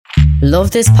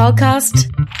Love this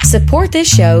podcast? Support this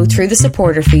show through the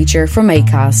supporter feature from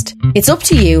Acast. It's up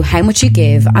to you how much you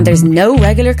give, and there's no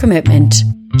regular commitment.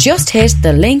 Just hit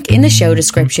the link in the show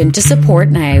description to support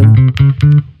now.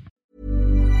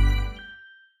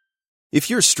 If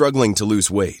you're struggling to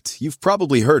lose weight, you've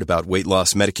probably heard about weight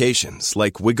loss medications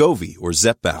like Wegovy or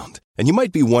Zepbound, and you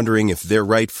might be wondering if they're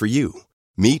right for you.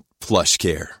 Meet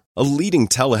PlushCare, a leading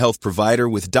telehealth provider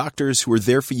with doctors who are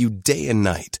there for you day and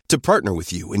night to partner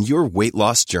with you in your weight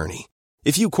loss journey.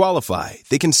 If you qualify,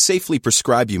 they can safely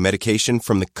prescribe you medication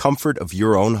from the comfort of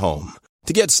your own home.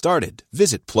 To get started,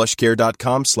 visit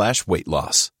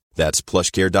plushcare.com/weight-loss. That's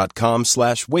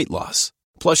plushcare.com/weight-loss.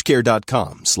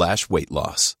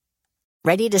 plushcare.com/weight-loss.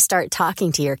 Ready to start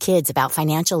talking to your kids about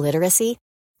financial literacy?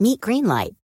 Meet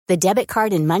Greenlight, the debit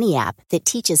card and money app that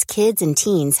teaches kids and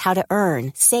teens how to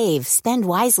earn, save, spend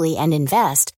wisely, and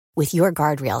invest with your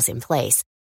guardrails in place.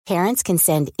 Parents can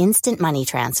send instant money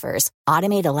transfers,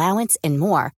 automate allowance, and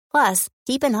more. Plus,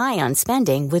 keep an eye on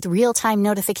spending with real-time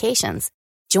notifications.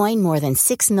 Join more than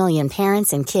 6 million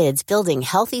parents and kids building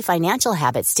healthy financial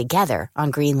habits together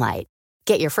on Greenlight.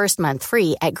 Get your first month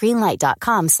free at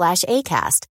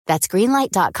greenlight.com/ACAST. That's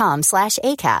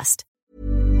greenlight.com/ACAST.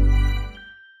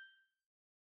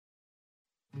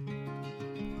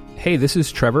 Hey, this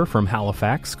is Trevor from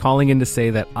Halifax, calling in to say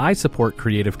that I support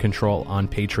Creative Control on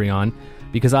Patreon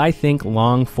because I think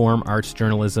long-form arts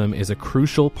journalism is a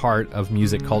crucial part of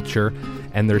music culture,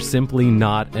 and there's simply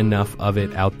not enough of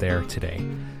it out there today.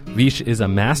 Vish is a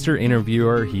master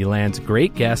interviewer, he lands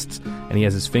great guests, and he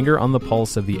has his finger on the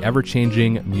pulse of the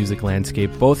ever-changing music landscape,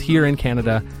 both here in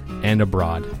Canada and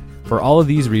abroad. For all of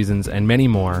these reasons and many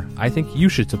more, I think you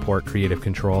should support Creative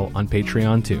Control on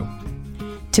Patreon too.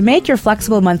 To make your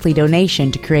flexible monthly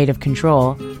donation to Creative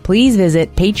Control, please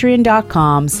visit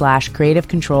patreon.com/Creative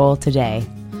Control today.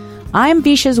 I'm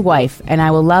Visha's wife, and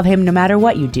I will love him no matter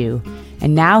what you do.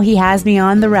 And now he has me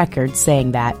on the record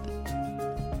saying that.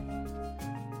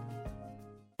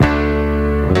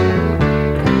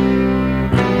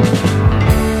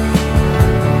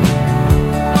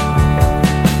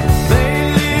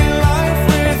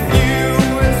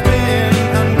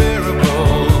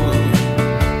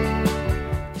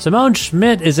 Simone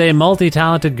Schmidt is a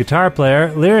multi-talented guitar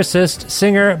player, lyricist,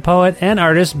 singer, poet, and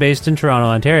artist based in Toronto,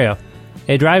 Ontario.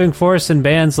 A driving force in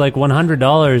bands like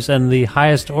 $100 and The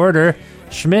Highest Order,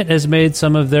 Schmidt has made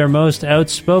some of their most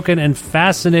outspoken and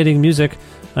fascinating music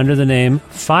under the name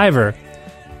Fiverr.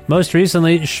 Most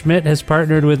recently, Schmidt has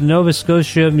partnered with Nova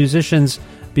Scotia musicians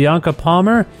Bianca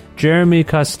Palmer, Jeremy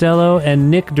Costello, and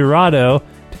Nick Dorado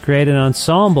to create an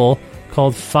ensemble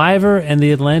called Fiverr and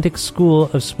the Atlantic School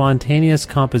of Spontaneous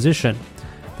Composition.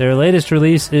 Their latest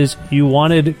release is You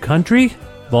Wanted Country,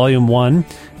 Volume 1,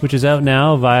 which is out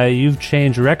now via You've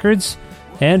Changed Records,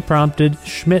 and prompted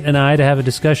Schmidt and I to have a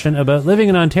discussion about living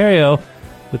in Ontario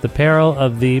with the peril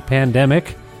of the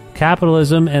pandemic,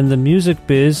 capitalism, and the music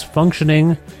biz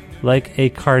functioning like a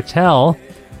cartel,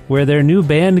 where their new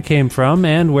band came from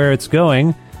and where it's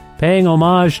going, paying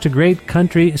homage to great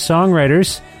country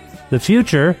songwriters, the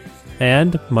future,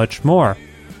 and much more.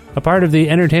 A part of the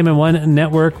Entertainment One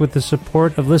network with the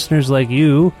support of listeners like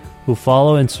you who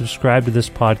follow and subscribe to this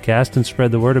podcast and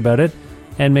spread the word about it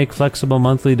and make flexible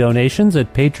monthly donations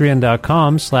at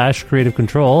patreon.com/Creative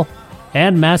Control,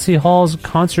 and Massey Hall's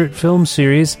concert film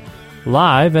series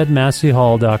live at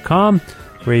masseyhall.com,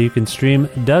 where you can stream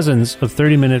dozens of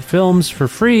 30-minute films for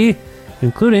free,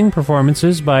 including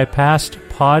performances by past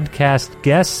podcast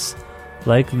guests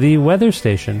like The Weather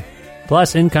Station.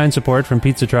 Plus, in-kind support from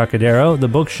Pizza Trocadero, The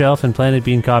Bookshelf, and Planet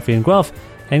Bean Coffee in Guelph,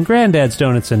 and Granddad's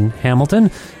Donuts in Hamilton.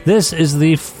 This is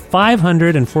the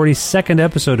 542nd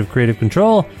episode of Creative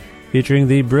Control, featuring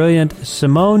the brilliant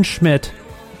Simone Schmidt,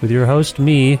 with your host,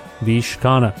 me, Vish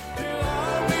Khanna.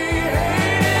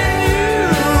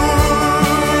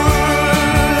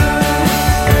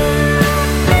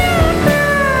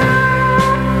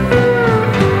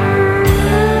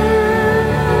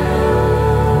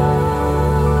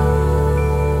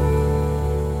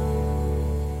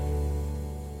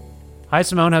 Hi,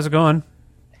 Simone. How's it going?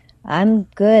 I'm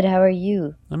good. How are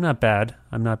you? I'm not bad.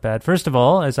 First of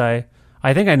all, as I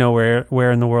think I know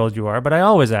where in the world you are, but I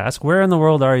always ask, where in the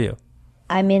world are you?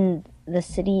 I'm in the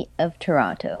city of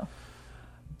Toronto.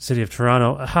 City of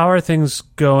Toronto. How are things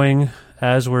going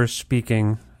as we're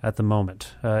speaking at the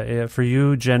moment? For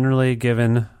you, generally,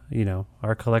 given,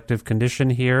 our collective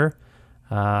condition here,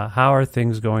 how are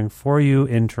things going for you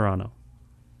in Toronto?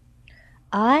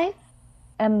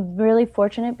 I'm really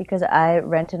fortunate because I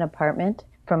rent an apartment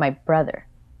for my brother.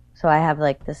 So I have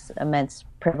this immense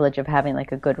privilege of having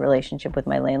a good relationship with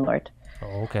my landlord.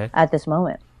 Oh, okay. At this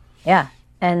moment. Yeah.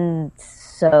 And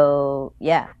so,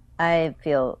 yeah, I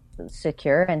feel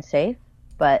secure and safe,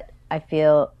 but I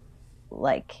feel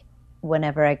like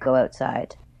whenever I go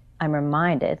outside, I'm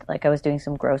reminded, like I was doing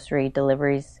some grocery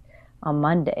deliveries on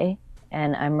Monday,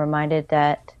 and I'm reminded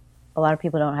that a lot of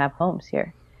people don't have homes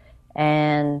here.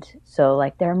 And so,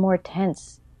 like, there are more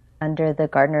tents under the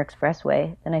Gardner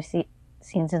Expressway than I've seen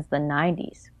since the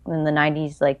 90s. In the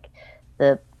 90s, like,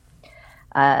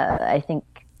 I think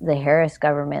the Harris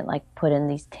government, like, put in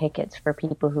these tickets for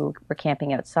people who were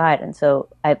camping outside. And so,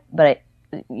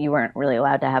 you weren't really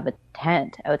allowed to have a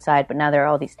tent outside, but now there are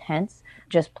all these tents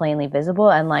just plainly visible,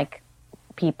 and, like,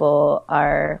 people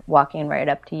are walking right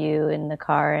up to you in the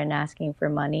car and asking for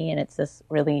money, and it's this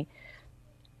really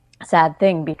sad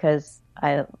thing because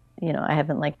I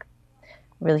haven't like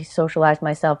really socialized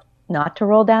myself not to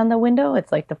roll down the window.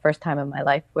 It's like the first time in my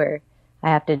life where I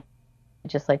have to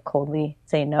just like coldly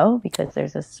say no because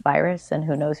there's this virus and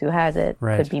who knows who has it.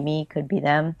 Right. Could be me, could be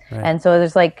them. Right. And so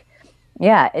there's like,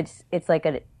 yeah, it's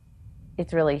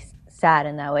really sad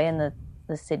in that way. And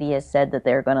the city has said that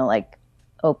they're going to like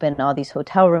open all these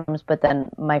hotel rooms, but then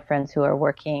my friends who are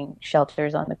working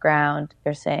shelters on the ground,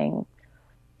 they're saying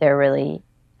there really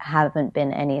haven't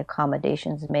been any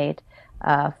accommodations made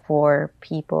for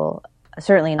people.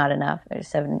 Certainly not enough. There's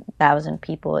 7,000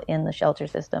 people in the shelter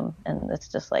system, and it's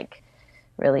just like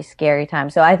really scary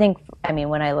time. So I think, I mean,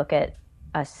 when I look at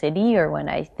a city or when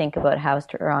I think about how's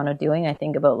Toronto doing, I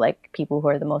think about like people who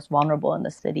are the most vulnerable in the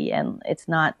city, and it's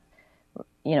not,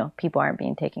 people aren't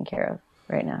being taken care of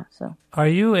right now. So are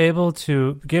you able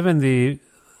to, given the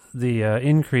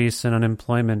increase in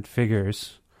unemployment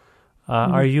figures,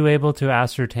 are you able to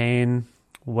ascertain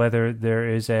whether there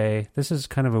is this is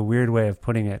kind of a weird way of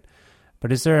putting it,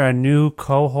 but is there a new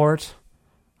cohort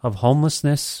of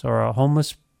homelessness or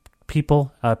homeless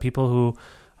people who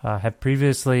have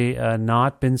previously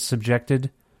not been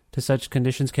subjected to such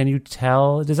conditions? Can you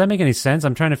tell? Does that make any sense?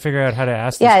 I'm trying to figure out how to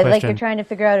ask this question. Yeah, like you're trying to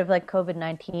figure out if like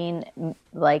COVID-19,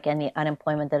 like, and the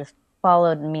unemployment that has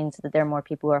followed means that there are more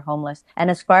people who are homeless. And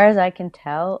as far as I can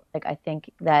tell, like I think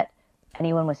that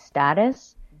anyone with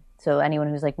status, so anyone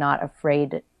who's like not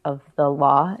afraid of the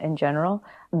law in general,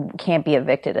 can't be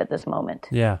evicted at this moment.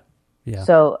 Yeah. Yeah.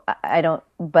 So I don't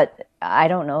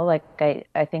know. Like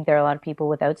I think there are a lot of people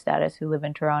without status who live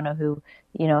in Toronto who,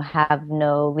 have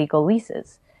no legal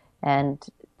leases. And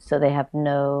so they have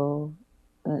nothing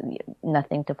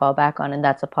to fall back on. And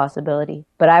that's a possibility.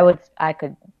 But I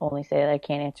could only say that I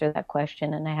can't answer that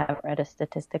question. And I haven't read a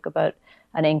statistic about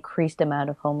an increased amount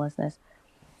of homelessness.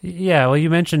 Yeah, well,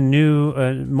 you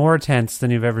mentioned more tents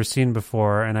than you've ever seen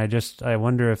before, and I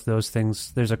wonder if those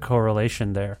things, there's a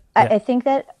correlation there. I think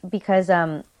that because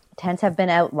tents have been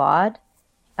outlawed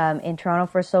in Toronto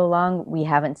for so long, we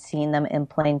haven't seen them in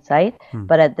plain sight.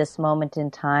 But at this moment in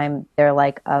time, they're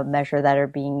like a measure that are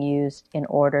being used in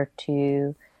order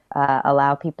to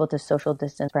allow people to social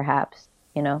distance, perhaps,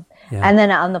 Yeah. And then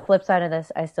on the flip side of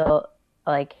this, I still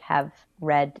like have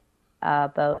read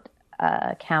about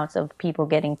accounts of people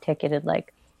getting ticketed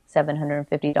like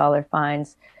 $750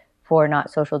 fines for not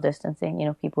social distancing,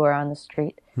 people who are on the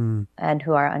street and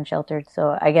who are unsheltered.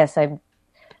 So I guess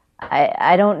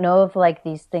I don't know if like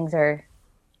these things are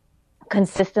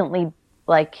consistently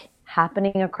like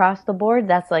happening across the board.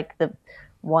 That's like the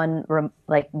one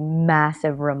like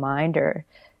massive reminder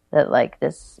that like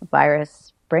this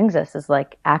virus brings us is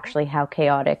like actually how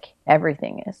chaotic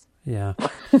everything is. Yeah.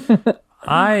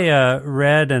 I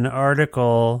read an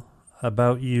article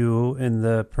about you in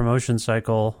the promotion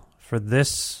cycle for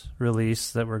this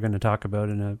release that we're going to talk about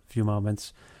in a few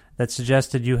moments that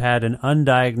suggested you had an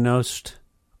undiagnosed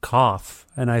cough.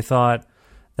 And I thought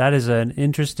that is an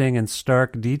interesting and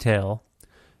stark detail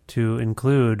to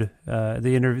include.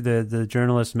 The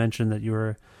journalist mentioned that you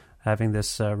were having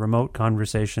this remote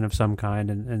conversation of some kind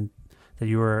and that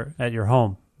you were at your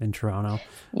home in Toronto.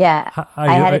 Yeah,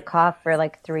 I had a cough for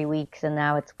like 3 weeks and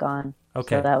now it's gone.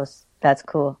 Okay, so that's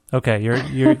cool. Okay, your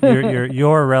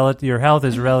health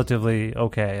is relatively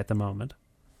okay at the moment.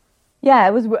 Yeah,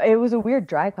 it was a weird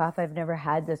dry cough. I've never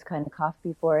had this kind of cough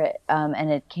before,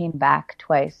 and it came back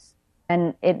twice,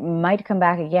 and it might come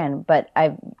back again. But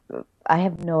I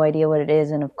have no idea what it is,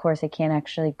 and of course I can't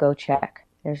actually go check.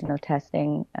 There's no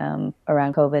testing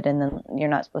around COVID, and then you're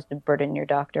not supposed to burden your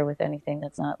doctor with anything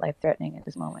that's not life-threatening at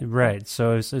this moment. Right.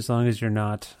 So as long as you're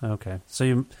not okay.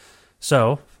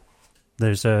 So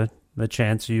there's a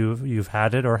chance you've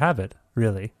had it or have it.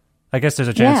 Really, I guess there's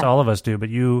a chance all of us do. But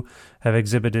you have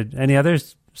exhibited any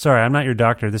others? Sorry, I'm not your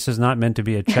doctor. This is not meant to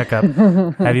be a checkup.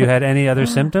 Have you had any other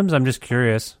symptoms? I'm just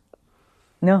curious.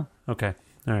 No. Okay.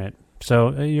 All right.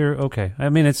 So you're okay. I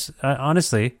mean, it's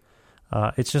honestly.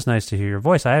 it's just nice to hear your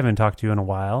voice. I haven't talked to you in a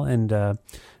while, and I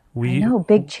know,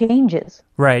 big changes.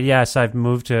 Right, yes, I've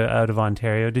moved out of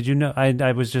Ontario. Did you know,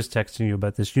 I was just texting you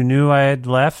about this. You knew I had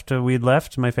left, we'd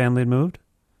left, my family had moved?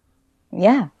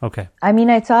 Yeah. Okay. I mean,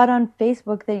 I saw it on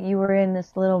Facebook that you were in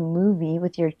this little movie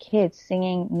with your kids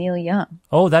singing Neil Young.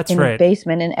 Oh, that's in right. In the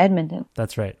basement in Edmonton.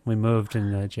 That's right. We moved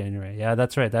in January. Yeah,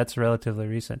 that's right. That's relatively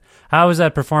recent. How was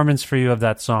that performance for you of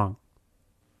that song?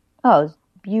 Oh, it was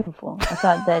beautiful. I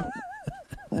thought that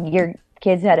your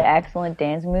kids had excellent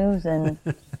dance moves, and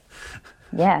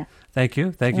yeah. Thank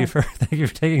you for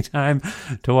taking time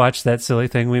to watch that silly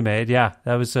thing we made. Yeah,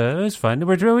 that was it was fun.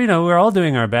 We're all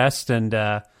doing our best,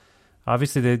 and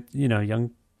obviously the young.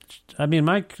 I mean,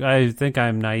 Mike, I think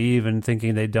I'm naive in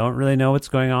thinking they don't really know what's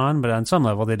going on, but on some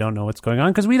level they don't know what's going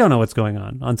on because we don't know what's going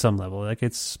on some level. Like,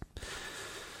 it's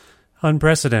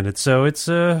unprecedented. So it's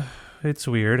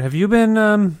weird. Have you been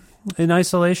in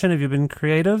isolation? Have you been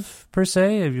creative per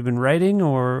se? Have you been writing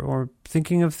or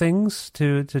thinking of things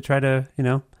to try to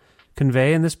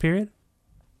convey in this period?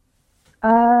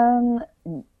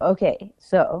 Okay,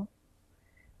 so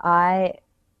I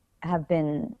have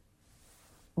been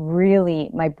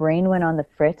my brain went on the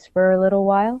fritz for a little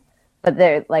while, but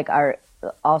there are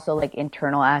also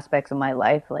internal aspects of my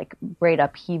life, like great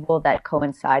upheaval that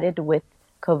coincided with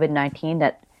COVID-19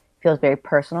 that feels very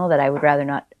personal that I would rather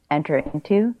not enter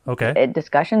into a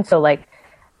discussion. So I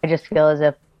just feel as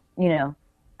if,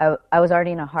 I was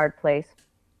already in a hard place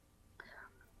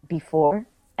before,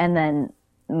 and then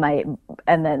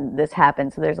this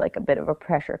happened. So there's a bit of a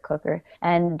pressure cooker,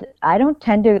 and I don't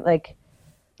tend to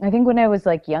I think when I was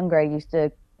younger, I used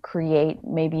to create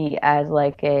maybe as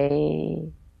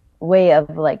a way of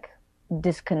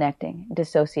disconnecting,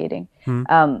 dissociating.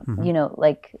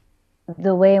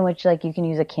 The way in which you can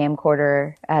use a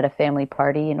camcorder at a family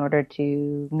party in order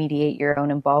to mediate your own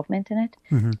involvement in it.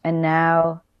 Mm-hmm. And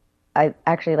now I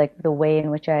actually the way in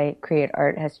which I create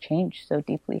art has changed so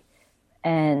deeply.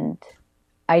 And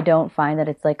I don't find that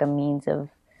it's a means of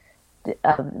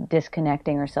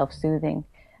disconnecting or self-soothing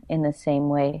in the same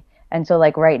way. And so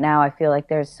right now I feel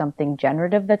there's something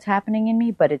generative that's happening in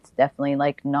me, but it's definitely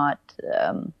not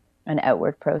an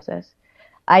outward process.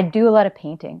 I do a lot of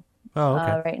painting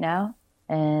right now,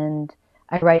 and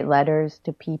I write letters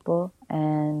to people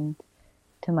and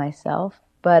to myself,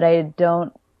 but I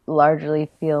don't largely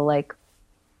feel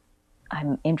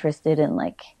I'm interested in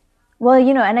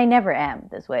and I never am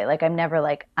this way. I'm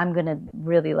never I'm going to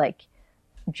really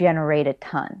generate a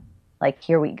ton.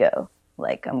 Here we go.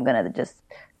 I'm going to just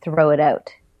throw it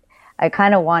out. I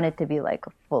kind of want it to be a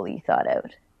fully thought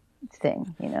out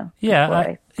thing, Yeah, before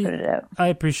I put it out. I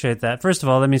appreciate that. First of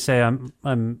all, let me say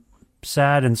I'm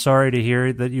sad and sorry to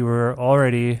hear that you were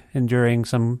already enduring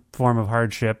some form of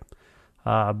hardship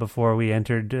before we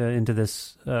entered into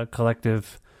this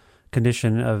collective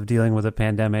condition of dealing with a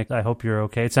pandemic. I hope you're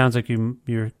okay. It sounds like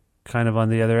you're kind of on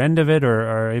the other end of it or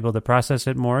are able to process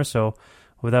it more. So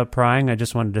without prying, I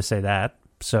just wanted to say that.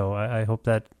 So I hope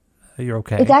that you're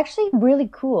okay. It's actually really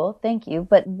cool. Thank you.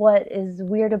 But what is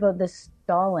weird about this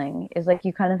stalling is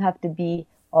you kind of have to be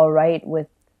all right with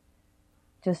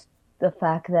just the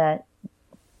fact that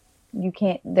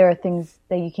there are things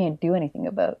that you can't do anything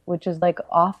about, which is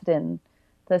often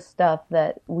the stuff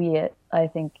that we, I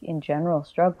think in general,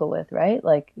 struggle with, right?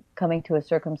 Coming to a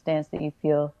circumstance that you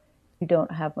feel you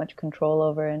don't have much control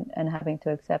over and having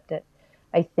to accept it.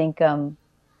 I think, for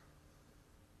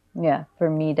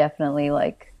me, definitely,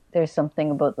 there's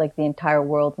something about, the entire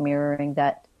world mirroring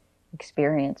that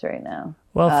experience right now.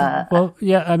 Well,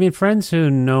 yeah, I mean, friends who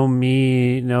know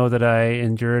me know that I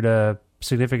endured a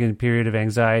significant period of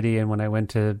anxiety, and when I went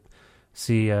to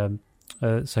see a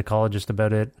psychologist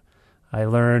about it, I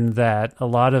learned that a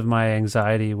lot of my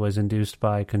anxiety was induced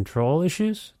by control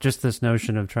issues, just this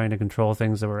notion of trying to control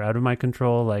things that were out of my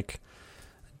control, like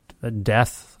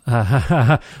death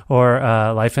or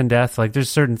life and death. There's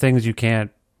certain things you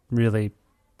can't really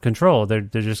control. They're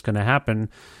just going to happen.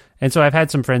 And so I've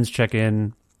had some friends check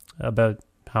in about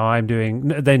how I'm doing.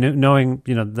 They knowing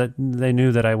that they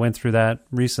knew that I went through that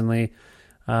recently,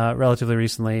 relatively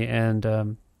recently, and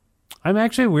I'm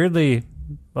actually weirdly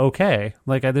okay.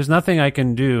 There's nothing I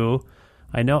can do.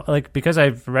 I know, because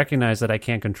I've recognized that I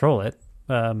can't control it.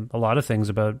 A lot of things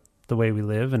about the way we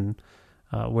live and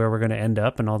where we're going to end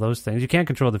up and all those things. You can't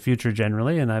control the future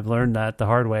generally, and I've learned that the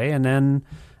hard way. And then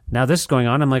now this is going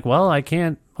on. I'm well, I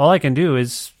can't. All I can do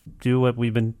is do what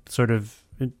we've been sort of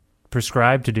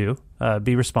prescribed to do,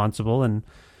 be responsible,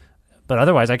 but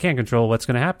otherwise I can't control what's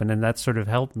going to happen, and that's sort of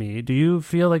helped me. Do you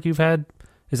feel like you've had?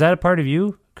 Is that a part of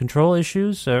you? Control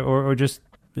issues, or just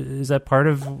is that part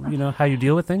of how you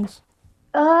deal with things?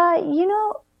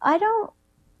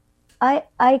 I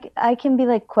can be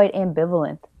like quite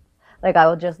ambivalent. Like I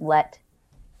will just let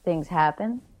things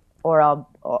happen, or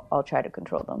I'll try to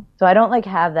control them. So I don't like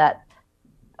have that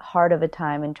hard of a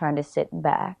time in trying to sit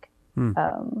back. But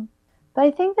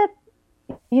I think that,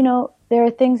 you know, there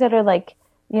are things that are like,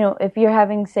 you know, if you're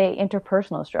having, say,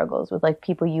 interpersonal struggles with like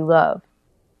people you love,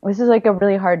 this is like a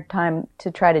really hard time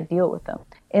to try to deal with them,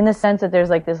 in the sense that there's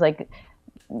like this like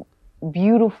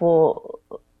beautiful,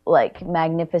 like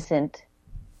magnificent,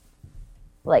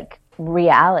 like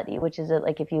reality, which is that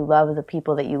like if you love the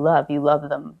people that you love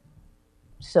them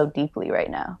so deeply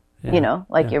right now. Yeah, you know,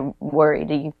 like you're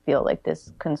worried, you feel like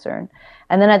this concern.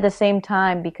 And then at the same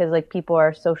time, because like people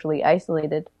are socially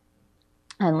isolated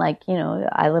and like, you know,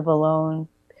 I live alone,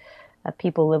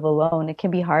 people live alone, it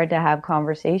can be hard to have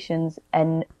conversations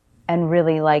and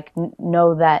really like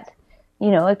know that, you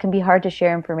know, it can be hard to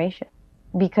share information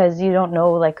because you don't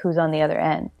know like who's on the other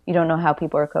end. You don't know how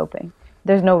people are coping.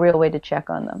 There's no real way to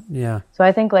check on them. Yeah. So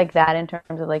I think like that in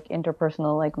terms of like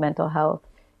interpersonal like mental health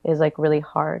is like really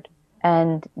hard.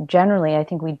 And generally I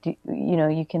think we do, you know,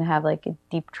 you can have like a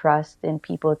deep trust in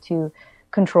people to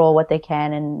control what they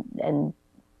can and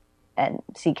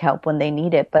seek help when they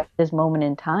need it. But at this moment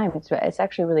in time, it's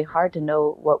actually really hard to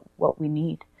know what we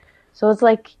need. So it's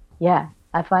like, yeah,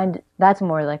 I find that's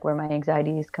more like where my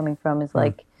anxiety is coming from, is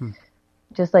like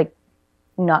just like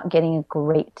not getting a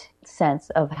great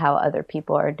sense of how other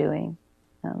people are doing.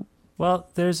 Well,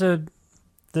 there's a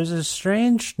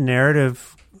strange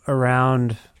narrative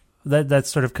around that's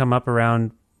sort of come up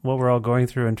around what we're all going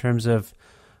through in terms of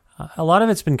a lot of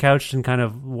it's been couched in kind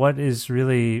of what is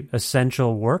really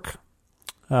essential work,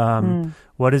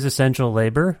 what is essential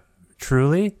labor,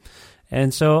 truly.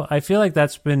 And so I feel like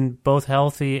that's been both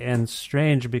healthy and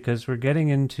strange because we're getting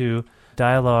into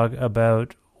dialogue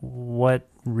about what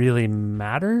really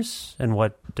matters and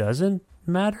what doesn't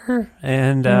matter.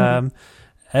 And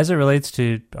as it relates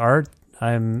to art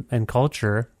and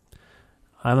culture,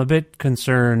 I'm a bit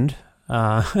concerned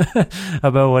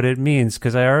about what it means,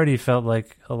 because I already felt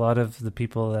like a lot of the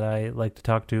people that I like to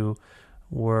talk to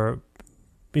were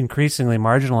increasingly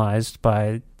marginalized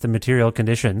by the material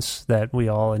conditions that we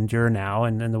all endure now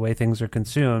and the way things are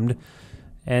consumed.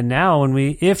 And now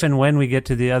if and when we get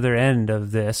to the other end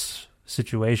of this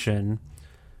situation,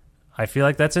 I feel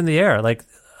like that's in the air. Like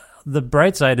the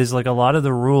bright side is like a lot of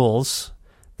the rules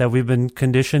that we've been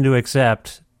conditioned to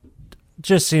accept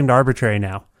just seemed arbitrary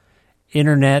now.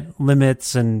 Internet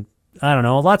limits and I don't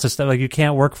know, lots of stuff. Like you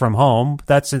can't work from home.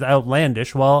 That's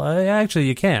outlandish. Well, actually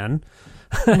you can.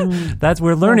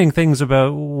 We're learning things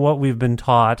about what we've been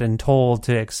taught and told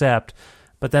to accept.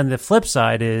 But then the flip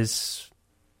side is,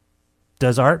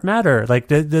 does art matter? Like,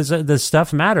 does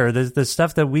stuff matter? Does the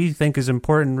stuff that we think is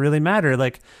important really matter?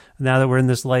 Like, now that we're in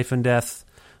this life and death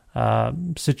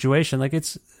situation, like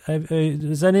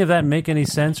does any of that make any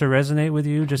sense or resonate with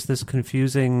you? Just this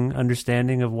confusing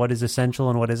understanding of what is essential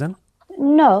and what isn't?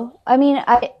 No, I mean,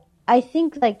 I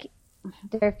think like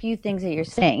there are a few things that you're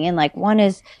saying, and like one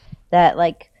is that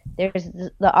like there's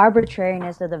the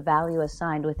arbitrariness of the value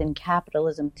assigned within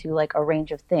capitalism to like a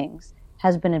range of things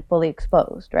has been fully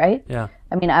exposed, right? Yeah.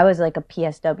 I mean, I was like a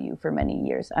PSW for many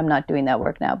years. I'm not doing that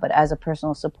work now, but as a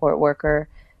personal support worker,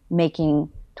 making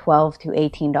 $12 to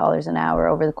 $18 an hour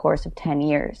over the course of 10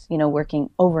 years, you know, working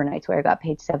overnights where I got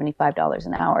paid $75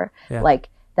 an hour. Yeah. Like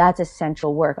that's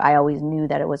essential work. I always knew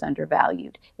that it was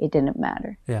undervalued. It didn't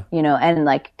matter. Yeah. You know, and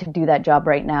like to do that job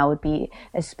right now would be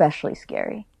especially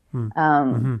scary.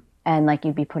 And like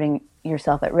you'd be putting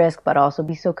yourself at risk, but also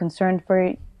be so concerned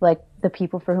for like the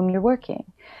people for whom you're working,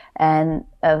 and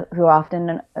who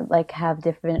often like have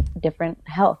different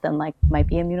health and like might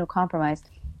be immunocompromised.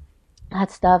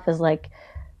 That stuff is like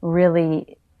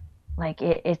really like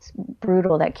it's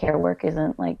brutal that care work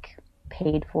isn't like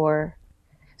paid for.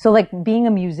 So like being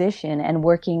a musician and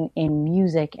working in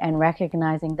music and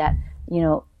recognizing that, you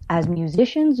know, as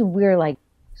musicians, we're like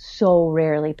so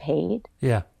rarely paid.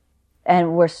 Yeah.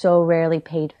 And we're so rarely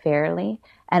paid fairly,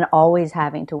 and always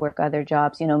having to work other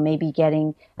jobs, you know, maybe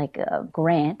getting like a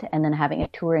grant and then having a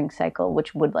touring cycle,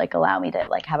 which would like allow me to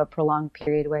like have a prolonged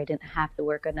period where I didn't have to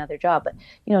work another job. But,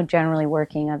 you know, generally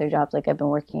working other jobs, like I've been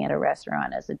working at a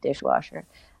restaurant as a dishwasher.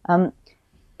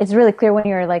 It's really clear when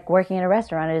you're like working at a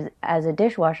restaurant as a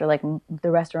dishwasher, like the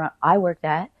restaurant I worked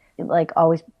at, it, like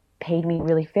always paid me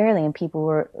really fairly, and people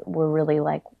were really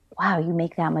like, wow, you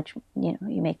make that much, you know,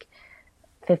 you make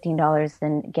 $15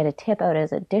 and get a tip out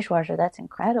as a dishwasher. That's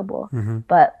incredible.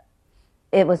 But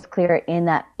it was clear in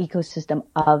that ecosystem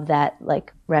of that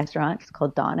like restaurant, it's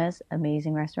called Donna's,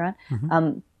 amazing restaurant.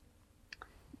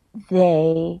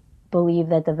 They believe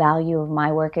that the value of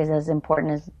my work is as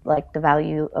important as like the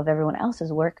value of everyone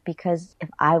else's work, because if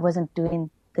I wasn't doing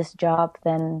this job,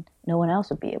 then no one else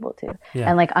would be able to. Yeah.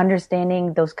 And like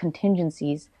understanding those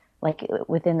contingencies like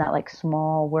within that like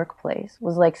small workplace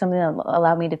was like something that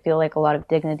allowed me to feel like a lot of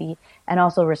dignity and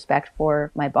also respect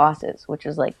for my bosses, which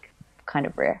is like kind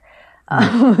of rare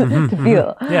to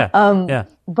feel. Yeah.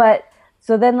 But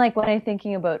so then like when I'm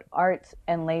thinking about art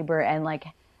and labor and like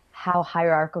how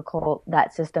hierarchical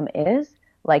that system is,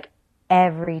 like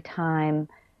every time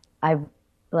I've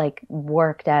like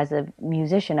worked as a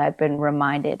musician, I've been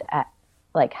reminded at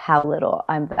like how little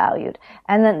I'm valued.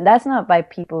 And then that's not by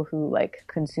people who like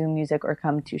consume music or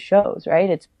come to shows, right?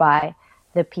 It's by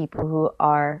the people who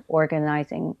are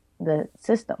organizing the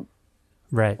system.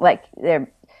 Right. Like the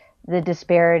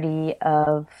disparity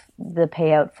of the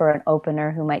payout for an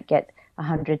opener who might get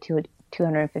 $100 to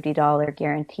 $250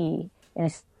 guarantee in a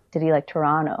city like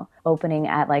Toronto, opening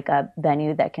at like a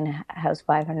venue that can house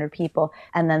 500 people,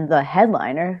 and then the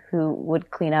headliner who would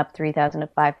clean up $3,000 to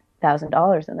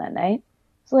 $5,000 in that night.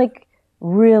 It's like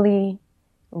really,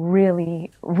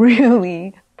 really,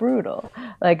 really brutal.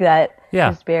 Like that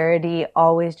disparity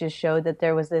always just showed that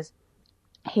there was this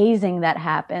hazing that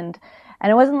happened.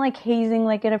 And it wasn't like hazing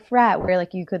like at a frat where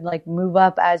like you could like move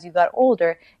up as you got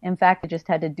older. In fact, it just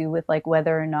had to do with like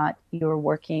whether or not you were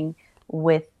working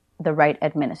with the right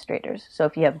administrators. So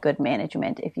if you have good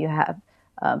management, if you have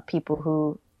people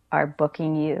who are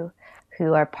booking you,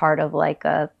 who are part of like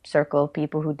a circle of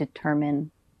people who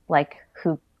determine like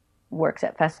who works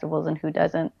at festivals and who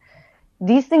doesn't.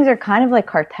 These things are kind of like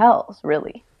cartels,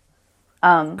 really.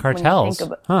 Cartels?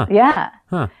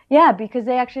 Yeah, because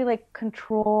they actually like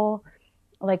control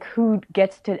like who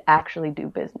gets to actually do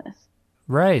business.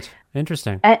 Right.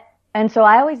 Interesting. And so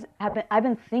I've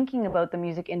been thinking about the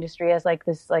music industry as like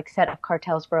this like set of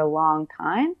cartels for a long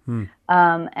time.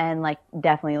 And like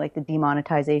definitely like the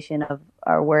demonetization of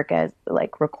our work as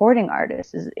like recording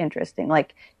artists is interesting.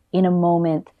 Like in a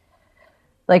moment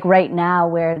like right now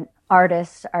where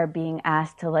artists are being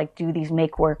asked to like do these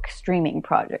make work streaming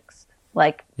projects,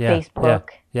 like Facebook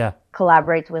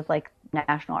collaborates with like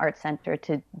National Arts Center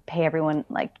to pay everyone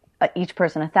like each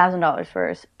person $1,000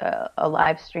 for a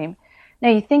live stream. Now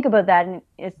you think about that and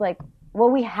it's like, well,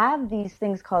 we have these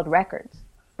things called records.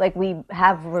 Like we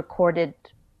have recorded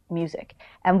music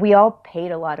and we all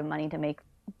paid a lot of money to make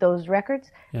those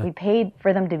records. Yeah. We paid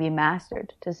for them to be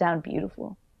mastered, to sound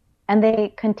beautiful. And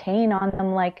they contain on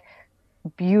them like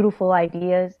beautiful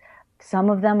ideas. Some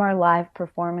of them are live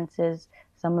performances.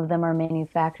 Some of them are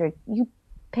manufactured. You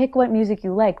pick what music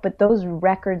you like, but those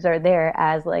records are there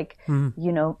as like,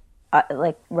 you know,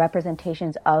 like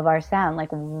representations of our sound. Like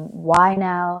why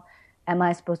now am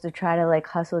I supposed to try to like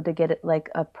hustle to get it like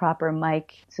a proper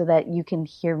mic so that you can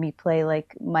hear me play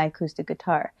like my acoustic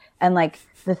guitar? And like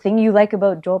the thing you like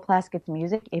about Joel Plaskett's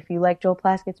music, if you like Joel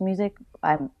Plaskett's music,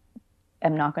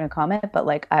 I'm not going to comment, but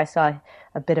like I saw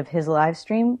a bit of his live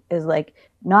stream is like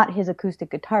not his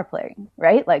acoustic guitar playing,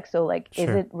 right? Like, so like, Is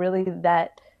it really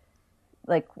that,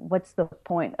 like, what's the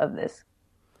point of this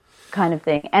kind of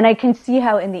thing? And I can see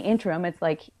how in the interim, it's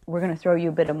like, we're going to throw you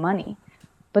a bit of money.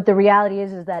 But the reality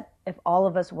is that if all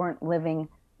of us weren't living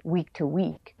week to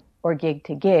week or gig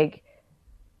to gig,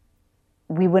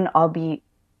 we wouldn't all be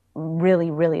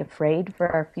really, really afraid for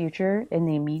our future in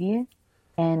the immediate.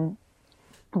 And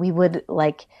we would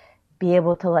like be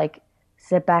able to like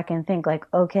sit back and think like,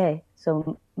 okay,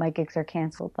 so my gigs are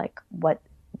canceled. Like, what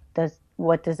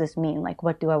does this mean? Like,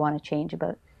 what do I want to change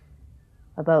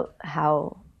about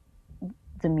how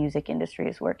the music industry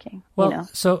is working? Well, you know?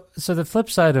 So the flip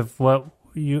side of what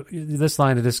this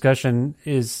line of discussion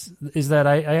is that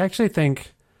I actually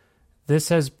think this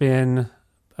has been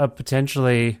a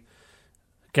potentially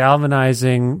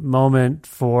galvanizing moment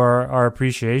for our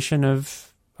appreciation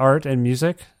of art and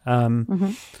music.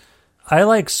 I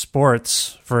like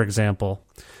sports, for example,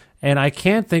 and I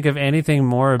can't think of anything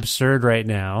more absurd right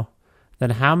now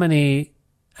than how many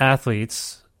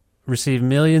athletes receive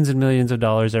millions and millions of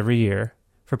dollars every year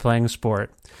for playing a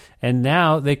sport, and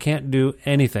now they can't do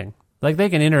anything. Like they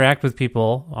can interact with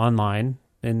people online,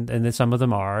 and then some of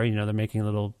them are, you know, they're making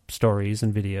little stories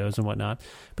and videos and whatnot,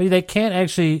 but they can't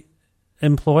actually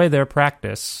employ their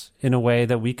practice in a way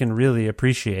that we can really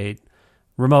appreciate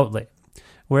remotely.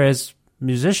 Whereas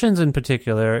musicians in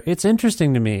particular, it's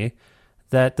interesting to me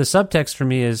that the subtext for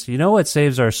me is, you know what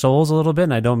saves our souls a little bit?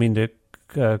 And I don't mean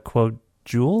to quote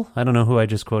Jewel. I don't know who I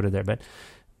just quoted there, but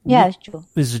yeah, it's Jewel.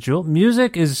 Is it Jewel?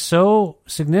 Music is so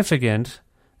significant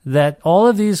that all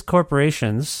of these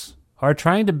corporations are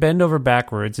trying to bend over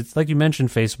backwards. It's like you mentioned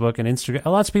Facebook and Instagram.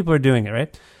 Lots of people are doing it,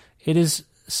 right? It is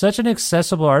such an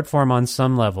accessible art form on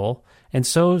some level and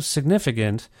so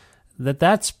significant that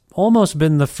that's almost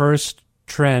been the first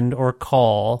trend or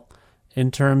call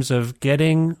in terms of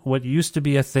getting what used to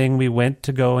be a thing we went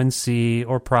to go and see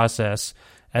or process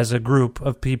as a group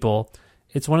of people.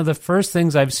 It's one of the first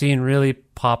things I've seen really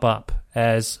pop up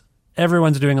as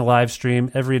everyone's doing a live stream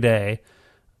every day,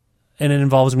 and it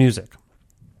involves music.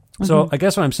 So I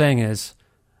guess what I'm saying is,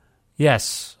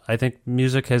 yes, I think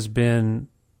music has been,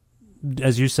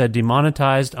 as you said,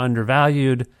 demonetized,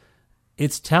 undervalued.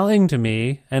 It's telling to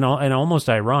me, and almost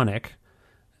ironic,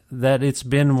 that it's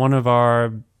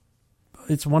been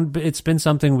it's been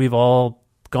something we've all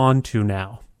gone to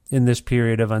now in this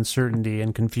period of uncertainty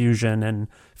and confusion and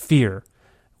fear.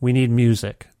 We need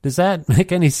music. Does that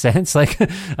make any sense?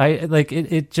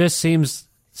 It just seems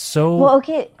so. Well,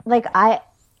 okay,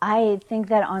 I think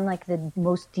that on the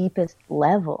most deepest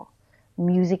level,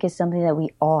 music is something that we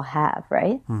all have,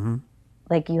 right? Mm-hmm.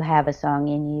 You have a song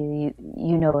in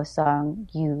you know a song,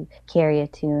 you carry a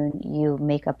tune, you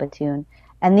make up a tune.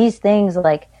 And these things,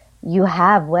 you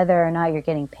have whether or not you're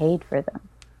getting paid for them.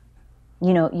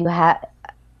 You have,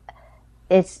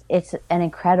 it's an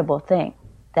incredible thing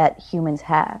that humans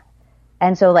have.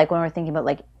 And so, when we're thinking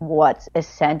about, what's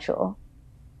essential,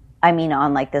 I mean,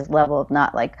 on, this level of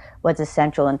not, what's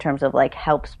essential in terms of,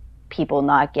 helps people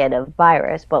not get a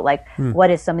virus, but, what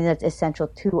is something that's essential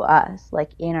to us,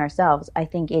 in ourselves. I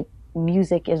think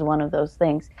music is one of those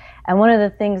things. And one of the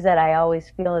things that I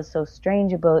always feel is so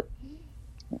strange about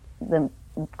the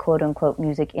quote-unquote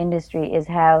music industry is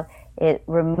how it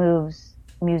removes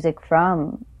music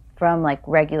from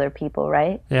regular people,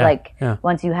 right? Yeah.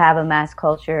 Once you have a mass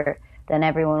culture, then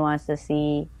everyone wants to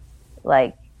see,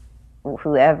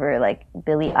 whoever,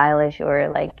 Billie Eilish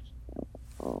or,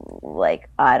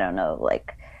 I don't know,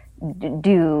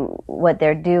 do what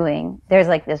they're doing. There's,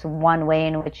 this one way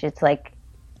in which it's,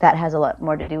 that has a lot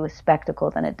more to do with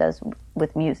spectacle than it does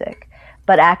with music.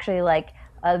 But actually,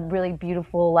 a really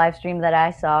beautiful live stream that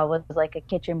I saw was, a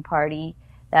kitchen party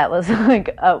that was,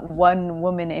 one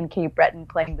woman in Cape Breton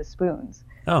playing the spoons.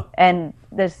 Oh. And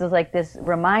this is, this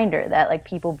reminder that,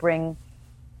 people bring,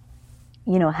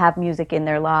 have music in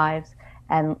their lives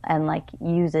and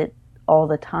use it all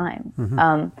the time.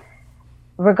 Mm-hmm.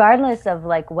 Regardless of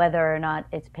whether or not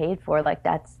it's paid for,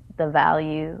 that's the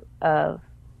value of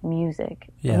music.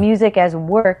 Yeah. Music as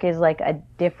work is a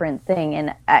different thing,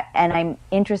 and I'm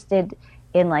interested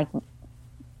in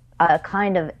a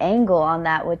kind of angle on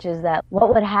that, which is that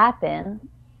what would happen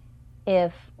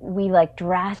if we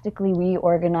drastically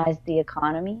reorganized the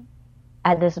economy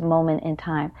at this moment in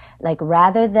time,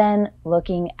 rather than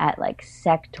looking at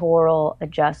sectoral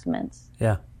adjustments.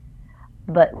 Yeah.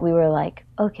 But we were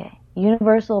okay,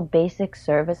 universal basic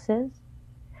services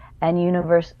and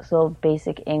universal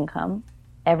basic income.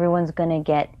 Everyone's going to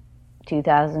get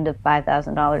 $2,000 to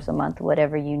 $5,000 a month,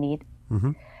 whatever you need.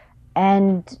 Mm-hmm.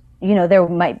 And,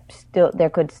 there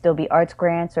could still be arts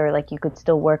grants, or you could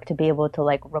still work to be able to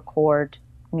record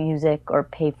music or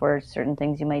pay for certain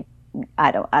things you might,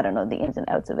 I don't know the ins and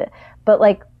outs of it. But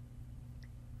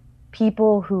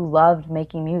people who loved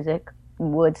making music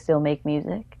would still make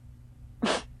music.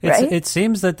 Right? It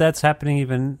seems that that's happening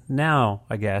even now,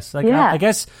 I guess. Yeah. I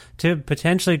guess to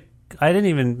potentially, I didn't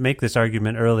even make this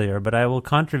argument earlier, but I will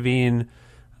contravene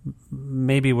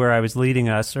maybe where I was leading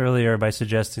us earlier by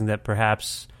suggesting that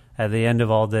perhaps at the end of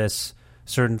all this,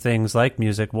 certain things like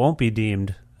music won't be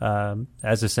deemed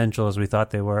as essential as we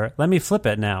thought they were. Let me flip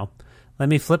it now. Let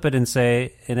me flip it and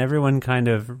say, and everyone kind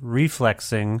of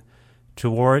reflexing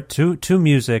to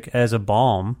music as a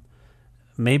balm,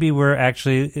 maybe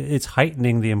it's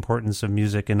heightening the importance of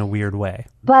music in a weird way.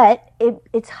 But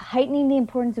it's heightening the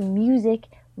importance of music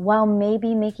while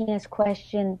maybe making us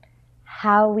question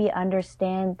how we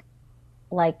understand,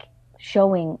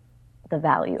 showing the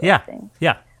value of things.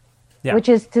 Yeah. Which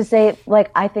is to say,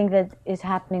 I think that is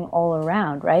happening all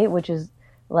around, right? Which is,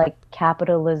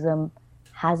 capitalism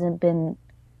hasn't been,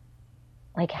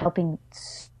 helping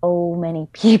so many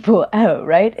people out,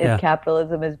 right? Yeah. If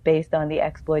capitalism is based on the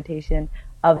exploitation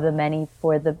of the many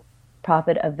for the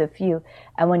profit of the few.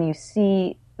 And when you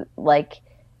see,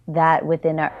 that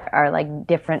within our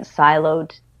different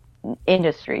siloed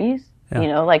industries,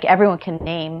 everyone can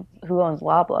name who owns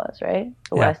Loblaws, right?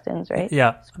 The Westons, right?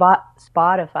 Yeah.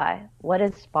 Spotify. What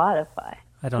is Spotify?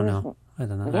 I don't know.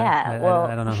 Yeah,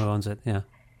 I don't know who owns it. Yeah.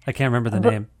 I can't remember the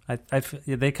name.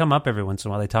 They come up every once in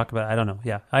a while. They talk about it. I don't know.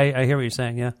 Yeah. I hear what you're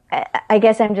saying. Yeah. I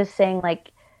guess I'm just saying,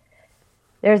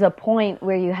 there's a point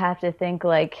where you have to think,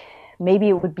 maybe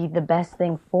it would be the best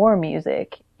thing for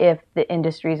music if the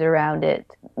industries around it,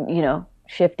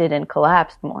 shifted and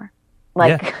collapsed more.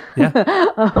 Like,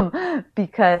 yeah.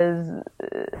 because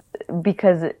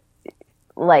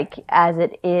like as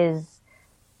it is,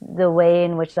 the way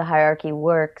in which the hierarchy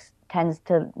works tends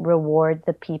to reward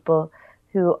the people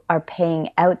who are paying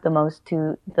out the most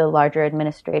to the larger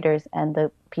administrators and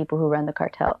the people who run the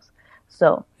cartels.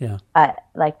 So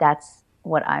like that's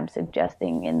what I'm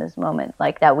suggesting in this moment,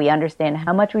 like that we understand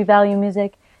how much we value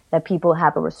music, that people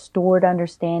have a restored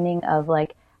understanding of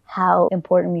like how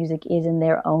important music is in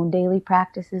their own daily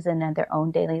practices and in their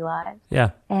own daily lives.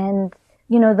 Yeah. And,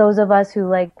 you know, those of us who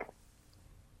like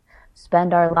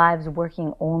spend our lives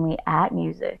working only at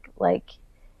music, like,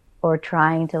 or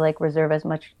trying to like reserve as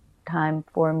much time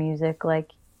for music,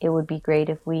 like it would be great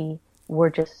if we were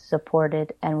just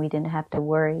supported and we didn't have to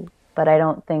worry. But I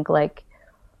don't think like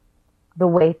the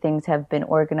way things have been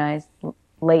organized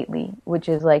lately, which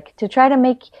is like to try to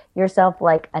make yourself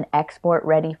like an export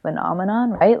ready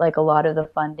phenomenon, right? Like a lot of the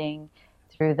funding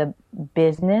through the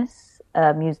business,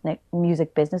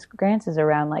 music business grants is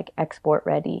around like export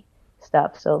ready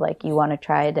stuff. So like you want to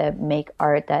try to make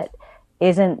art that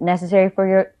isn't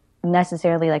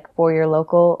necessarily like for your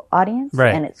local audience,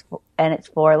 right? And it's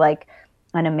for like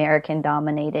an American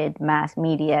dominated mass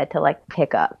media to like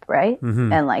pick up, right?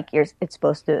 Mm-hmm. And like it's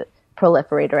supposed to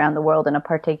proliferate around the world in a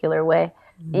particular way.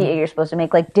 You're supposed to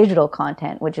make like digital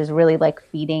content, which is really like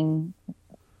feeding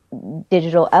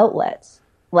digital outlets.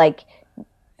 Like,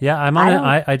 yeah,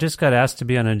 I just got asked to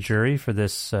be on a jury for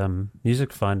this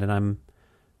music fund, and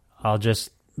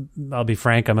I'll be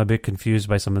frank, I'm a bit confused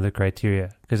by some of the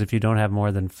criteria, because if you don't have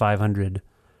more than 500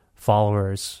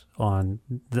 followers on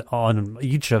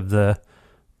each of the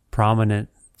prominent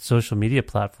social media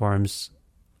platforms,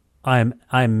 I'm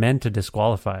meant to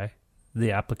disqualify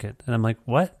the applicant. And I'm like,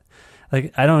 what?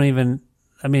 Like,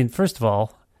 first of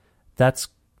all, I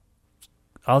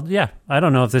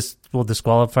don't know if this will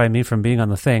disqualify me from being on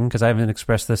the thing, because I haven't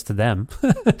expressed this to them.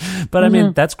 But I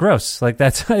mean, that's gross. Like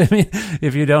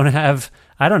if you don't have,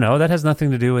 I don't know, that has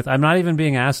nothing to do with, I'm not even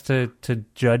being asked to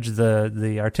judge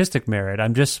the artistic merit.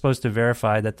 I'm just supposed to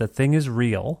verify that the thing is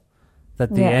real,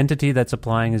 that the entity that's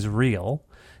applying is real,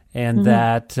 and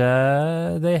that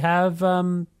they have,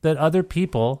 that other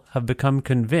people have become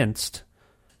convinced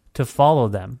to follow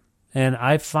them. And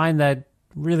I find that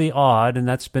really odd, and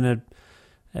that's been an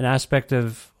aspect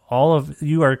of all of,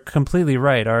 you are completely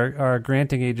right. Our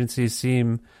granting agencies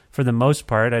seem, for the most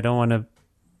part, I don't want to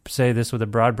say this with a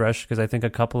broad brush, because I think a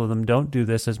couple of them don't do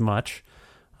this as much,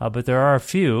 but there are a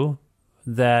few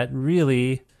that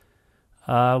really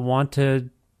want to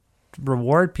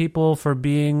reward people for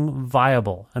being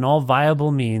viable. And all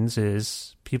viable means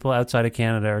is people outside of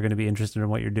Canada are going to be interested in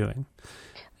what you're doing.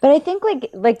 But I think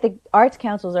like the arts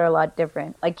councils are a lot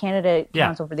different. Like Canada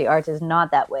Council for the Arts is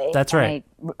not that way. That's right.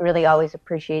 I really always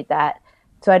appreciate that.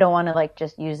 So I don't want to like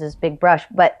just use this big brush.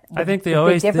 But I think the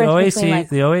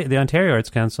Ontario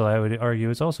Arts Council, I would argue,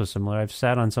 is also similar. I've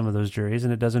sat on some of those juries,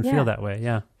 and it doesn't feel that way.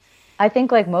 Yeah. I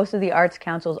think like most of the arts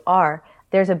councils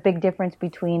there's a big difference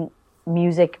between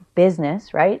music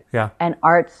business, right? Yeah. And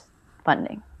arts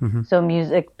funding. Mm-hmm. So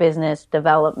music business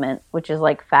development, which is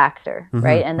like Factor,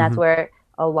 right? And that's where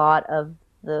a lot of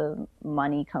the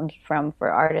money comes from for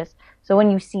artists. So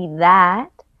when you see that,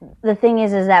 the thing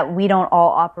is that we don't all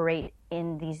operate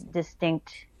in these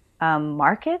distinct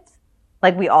markets.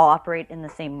 Like we all operate in the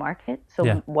same market.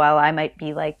 So while I might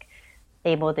be like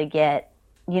able to get,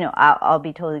 you know, I'll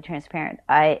be totally transparent.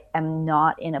 I am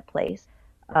not in a place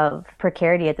of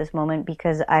precarity at this moment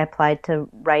because I applied to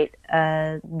write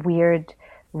a weird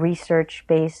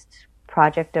research-based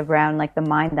project around like the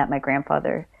mine that my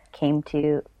grandfather came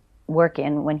to work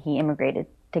in when he immigrated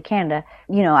to Canada.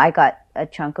 You know, I got a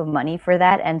chunk of money for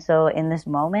that, and so in this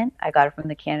moment I got it from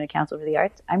the Canada Council for the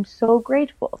Arts. I'm so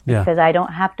grateful because I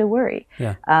don't have to worry.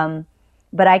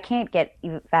 But I can't get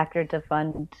Factor to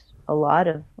fund a lot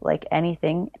of like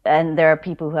anything, and there are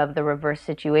people who have the reverse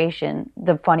situation.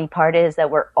 The funny part is that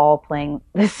we're often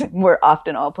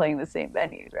all playing the same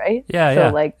venues, right?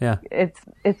 It's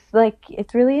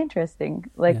really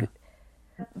interesting.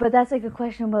 But that's like a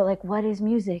question about like what is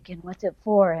music and what's it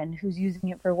for and who's using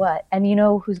it for what. And you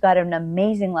know who's got an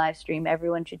amazing live stream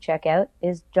everyone should check out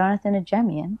is Jonathan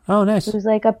Adjemian. Oh, nice. Who's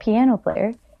like a piano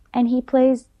player, and he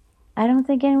plays, I don't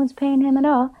think anyone's paying him at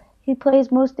all. He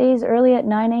plays most days early at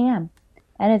 9 a.m.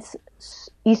 and it's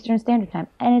Eastern Standard Time,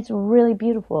 and it's really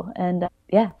beautiful. And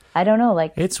I don't know,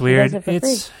 like it's weird.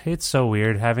 It's so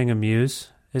weird having a muse,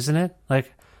 isn't it?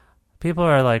 Like people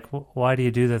are like, why do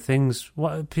you do the things?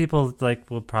 People like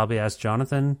will probably ask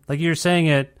Jonathan. Like you're saying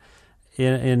it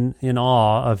in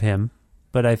awe of him,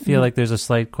 but I feel like there's a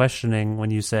slight questioning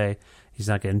when you say he's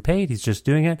not getting paid. He's just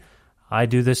doing it. I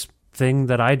do this thing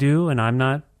that I do, and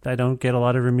I don't get a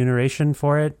lot of remuneration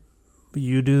for it.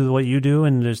 You do what you do,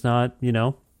 and there's not,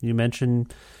 you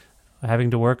mentioned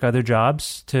having to work other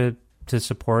jobs to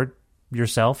support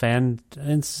yourself and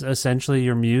essentially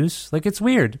your muse. Like, it's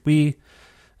weird.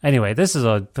 Anyway, this is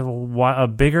a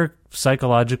bigger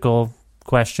psychological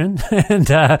question, and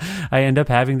I end up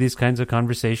having these kinds of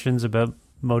conversations about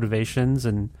motivations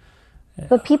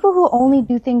But people who only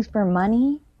do things for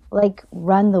money, like,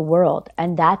 run the world,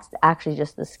 and that's actually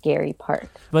just the scary part.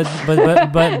 But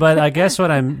I guess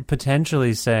what I'm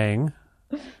potentially saying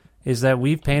is that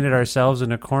we've painted ourselves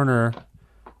in a corner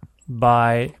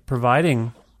by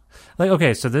providing, like,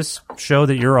 okay, so this show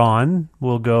that you're on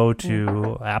will go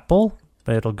to Apple,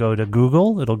 it'll go to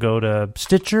Google, it'll go to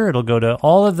Stitcher, it'll go to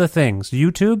all of the things,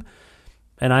 YouTube,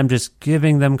 and I'm just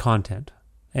giving them content.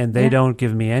 And they don't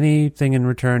give me anything in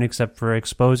return except for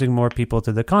exposing more people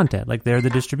to the content. Like, they're the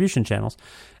distribution channels.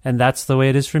 And that's the way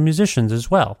it is for musicians as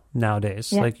well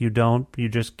nowadays. Yeah. Like, you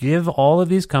just give all of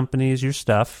these companies your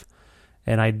stuff.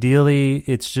 And ideally,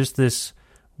 it's just this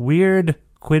weird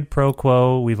quid pro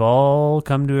quo we've all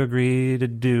come to agree to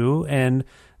do. And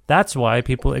that's why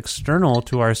people external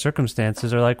to our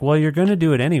circumstances are like, well, you're going to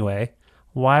do it anyway.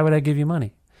 Why would I give you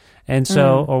money? And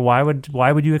so, or why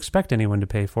would you expect anyone to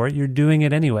pay for it? You're doing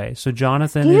it anyway. So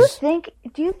Jonathan do you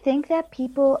think that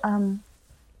people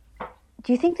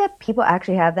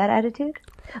actually have that attitude?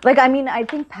 Like, I mean, I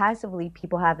think passively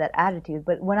people have that attitude,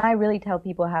 but when I really tell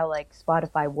people how, like,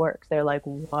 Spotify works, they're like,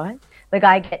 what? Like,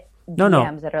 I get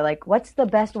DMs that are like, what's the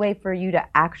best way for you to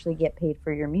actually get paid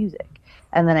for your music?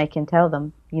 And then I can tell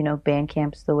them,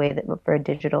 Bandcamp's the way that for a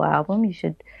digital album, you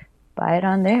should buy it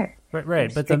on there.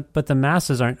 Right. But the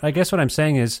masses aren't. I guess what I'm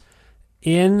saying is,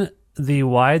 in the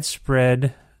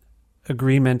widespread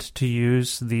agreement to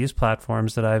use these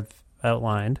platforms that I've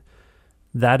outlined,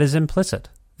 that is implicit.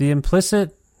 The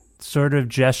implicit sort of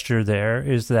gesture there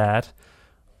is that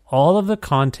all of the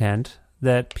content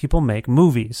that people make,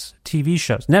 movies, TV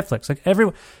shows, Netflix, like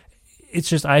it's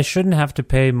just, I shouldn't have to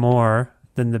pay more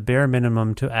than the bare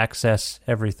minimum to access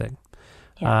everything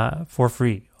for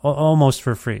free. Almost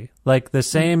for free. Like the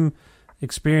same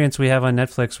experience we have on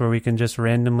Netflix where we can just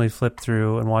randomly flip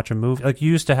through and watch a movie. Like,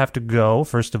 you used to have to go,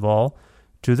 first of all,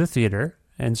 to the theater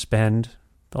and spend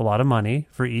a lot of money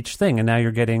for each thing. And now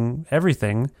you're getting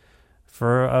everything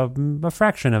for a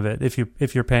fraction of it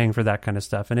if you're paying for that kind of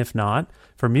stuff. And if not,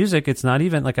 for music, it's not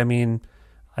even like, I mean,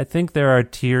 I think there are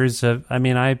tiers of, I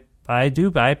mean, I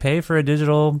pay for a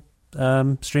digital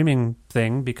streaming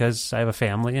thing because I have a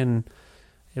family and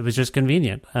it was just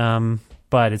convenient.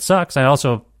 But it sucks.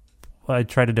 I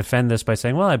try to defend this by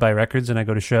saying, well, I buy records and I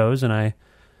go to shows and I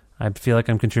feel like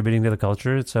I'm contributing to the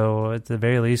culture. So at the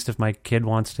very least, if my kid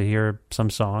wants to hear some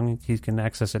song, he can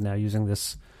access it now using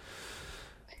this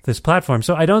platform.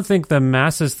 So I don't think the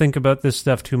masses think about this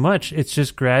stuff too much. It's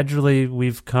just gradually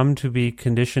we've come to be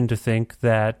conditioned to think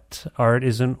that art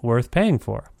isn't worth paying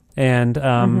for.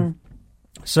 And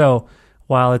so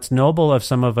while it's noble of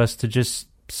some of us to just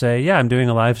say, yeah, I'm doing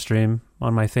a live stream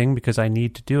on my thing because I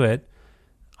need to do it,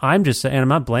 I'm just saying, and I'm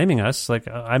not blaming us, like,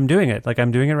 I'm doing it. Like,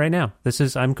 I'm doing it right now.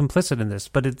 I'm complicit in this.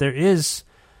 But there is,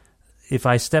 if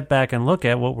I step back and look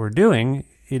at what we're doing,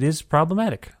 it is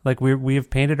problematic. Like, we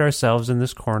have painted ourselves in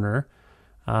this corner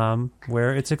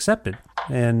where it's accepted.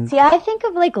 And see, I think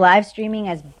of, like, live streaming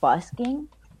as busking.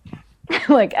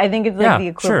 Like, I think it's like the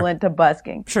equivalent to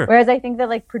busking. Sure. Whereas I think that,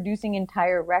 like, producing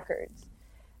entire records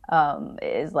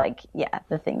is like,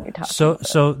 the thing you're talking about.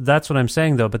 So that's what I'm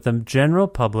saying, though. But the general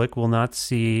public will not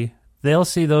see, they'll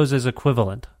see those as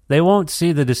equivalent. They won't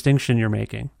see the distinction you're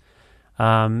making.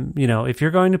 If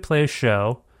you're going to play a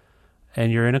show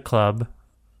and you're in a club,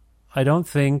 I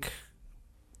don't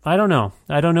know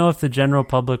if the general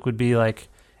public would be like,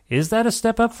 is that a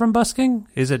step up from busking?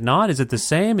 Is it not? Is it the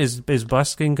same? Is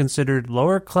busking considered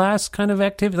lower class kind of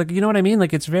activity? Like, you know what I mean?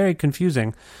 Like, it's very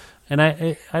confusing. And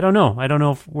I don't know. I don't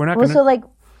know if we're not going to... So, like,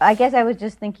 I guess I was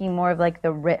just thinking more of, like,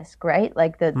 the risk, right?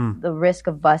 Like, the risk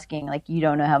of busking. Like, you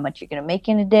don't know how much you're going to make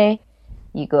in a day.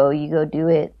 You go do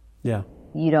it. Yeah.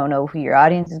 You don't know who your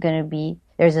audience is going to be.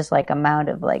 There's this, like, amount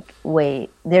of, like,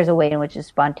 there's a way in which is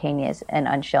spontaneous and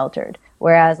unsheltered.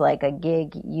 Whereas, like, a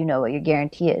gig, you know what your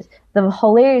guarantee is. The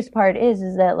hilarious part is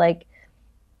that,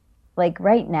 like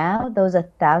right now, those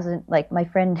 1,000, like, my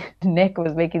friend Nick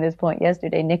was making this point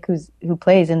yesterday. Nick, who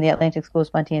plays in the Atlantic School of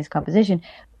Spontaneous Composition,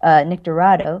 Nick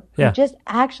Dorado, who just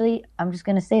actually, I'm just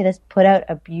going to say this, put out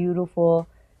a beautiful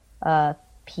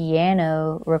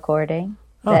piano recording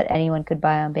that anyone could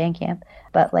buy on Bandcamp.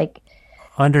 But, like...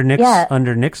 Under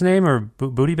Nick's name or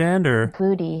Booty Band or...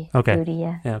 Booty. Okay. Booty,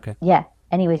 yeah. Yeah, okay. Yeah.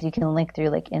 anyways, you can link through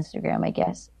like Instagram, I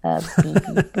guess,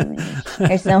 BB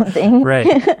Booty or something.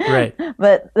 Right.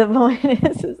 But the point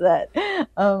is that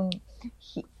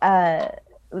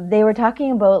they were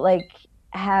talking about like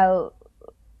how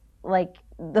like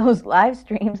those live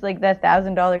streams, like that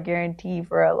 $1,000 guarantee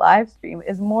for a live stream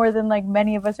is more than like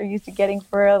many of us are used to getting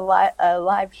for a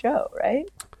live show, right?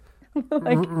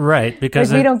 Like, right,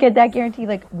 because like we don't get that guarantee.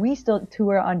 Like we still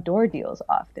tour on door deals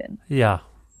often. Yeah.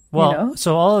 Well, you know?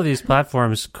 So all of these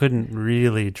platforms couldn't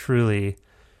really truly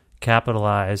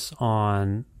capitalize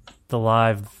on the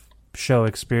live show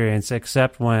experience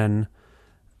except when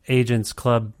agents,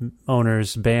 club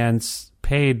owners, bands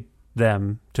paid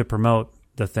them to promote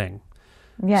the thing.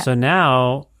 Yeah. So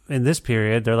now, in this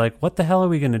period, they're like, what the hell are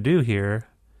we going to do here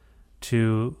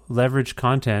to leverage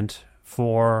content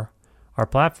for our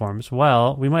platforms?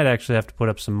 Well, we might actually have to put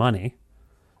up some money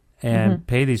and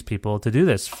pay these people to do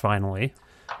this finally.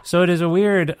 So it is a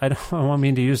weird, I don't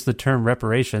mean to use the term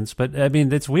reparations, but I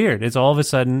mean, it's weird. It's all of a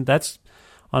sudden, that's,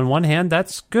 on one hand,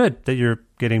 that's good that you're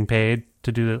getting paid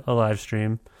to do a live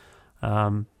stream.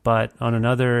 But on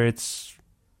another, it's,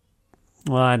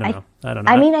 well, I don't know.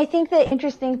 I mean, I think the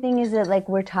interesting thing is that like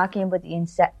we're talking about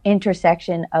the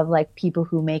intersection of like people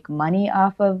who make money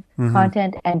off of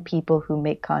content and people who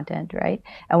make content, right?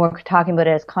 And we're talking about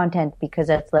it as content because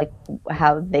that's like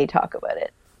how they talk about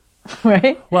it,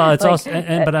 right? Well, it's like, also,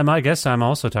 but I guess I'm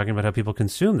also talking about how people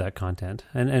consume that content,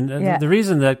 and yeah. the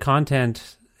reason that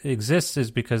content exists is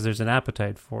because there's an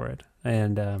appetite for it,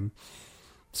 and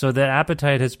so the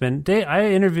appetite has been.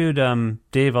 I interviewed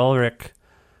Dave Ulrich.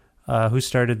 Who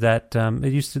started that? There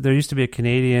used to be a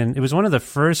Canadian. It was one of the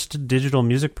first digital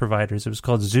music providers. It was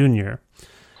called Zunior,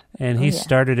 and he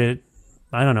started it.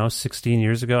 I don't know, 16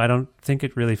 years ago. I don't think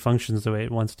it really functions the way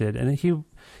it once did. And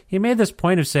he made this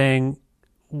point of saying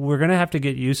we're going to have to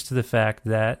get used to the fact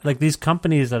that like these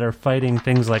companies that are fighting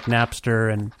things like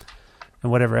Napster and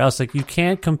whatever else, like you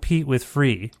can't compete with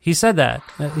free. He said that.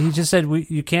 He just said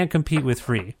you can't compete with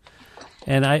free,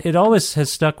 and it always has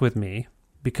stuck with me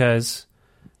because.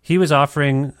 He was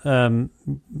offering,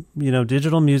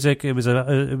 digital music. It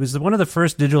was one of the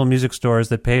first digital music stores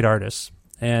that paid artists,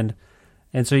 and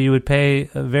so you would pay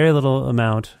a very little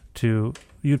amount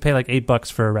you'd pay like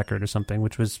 $8 for a record or something,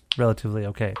 which was relatively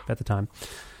okay at the time.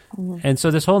 Mm-hmm. And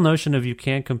so this whole notion of you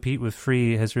can't compete with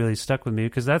free has really stuck with me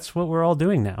because that's what we're all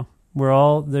doing now. They're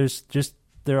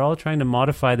all trying to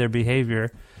modify their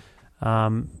behavior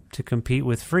to compete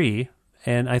with free.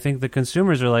 And I think the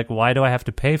consumers are like, why do I have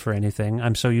to pay for anything?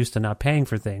 I'm so used to not paying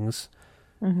for things.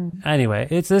 Mm-hmm. Anyway,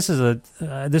 this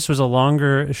was a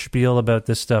longer spiel about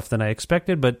this stuff than I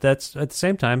expected, but that's at the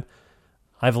same time,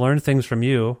 I've learned things from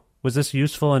you. Was this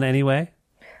useful in any way?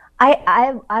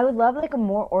 I would love like a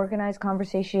more organized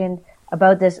conversation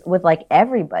about this with like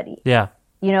everybody. Yeah.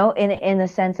 You know, in the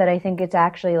sense that I think it's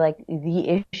actually like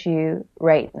the issue,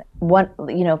 right?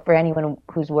 For anyone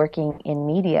who's working in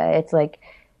media, it's like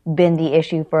been the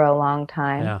issue for a long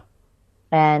time. Yeah.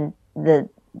 And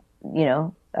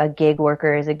a gig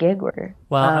worker is a gig worker.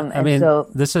 Well, I mean,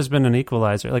 this has been an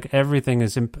equalizer. Like everything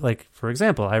is like, for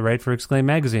example, I write for Exclaim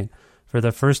magazine. For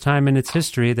the first time in its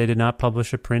history, they did not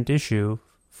publish a print issue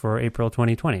for April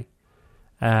 2020.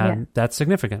 That's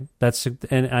significant.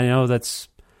 And I know that's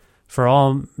for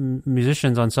all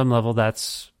musicians on some level.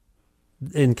 That's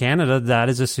in Canada. That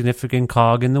is a significant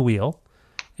cog in the wheel.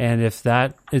 And if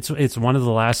it's one of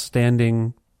the last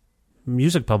standing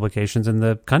music publications in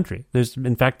the country.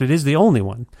 In fact, it is the only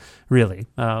one, really.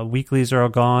 Weeklies are all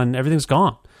gone. Everything's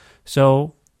gone.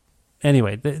 So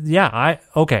anyway,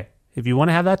 okay. If you want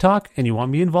to have that talk and you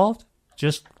want me involved,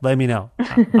 just let me know.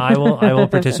 I will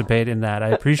participate in that. I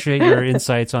appreciate your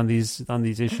insights on these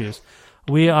issues.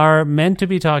 We are meant to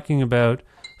be talking about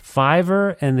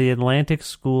Fiverr and the Atlantic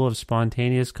School of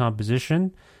Spontaneous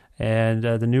Composition. And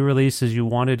the new release is You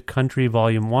Wanted Country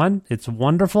Volume 1. It's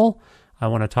wonderful. I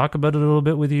want to talk about it a little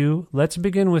bit with you. Let's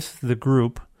begin with the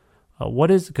group.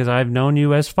 Because I've known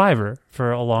you as Fiverr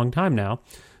for a long time now.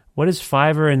 What is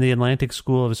Fiverr and the Atlantic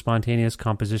School of Spontaneous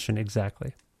Composition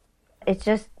exactly? It's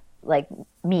just like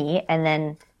me, and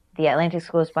then the Atlantic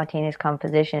School of Spontaneous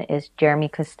Composition is Jeremy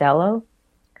Costello,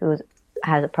 who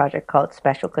has a project called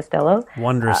Special Costello.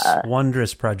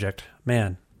 Wondrous project.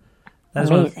 Man. That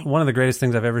is one of the greatest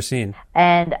things I've ever seen.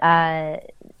 And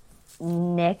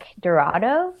Nick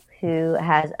Dorado, who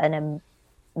has an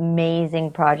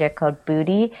amazing project called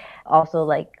Booty, also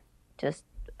like just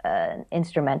an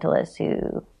instrumentalist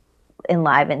who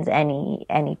enlivens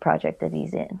any project that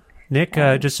he's in. Nick,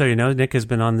 just so you know, Nick has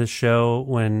been on this show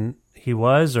when he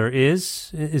was or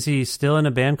is he still in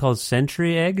a band called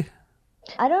Century Egg?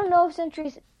 I don't know if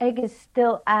Century Egg is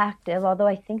still active, although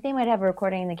I think they might have a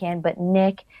recording in the can, but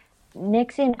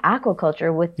Nick's in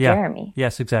Aquaculture with Jeremy.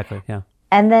 Yes, exactly, yeah.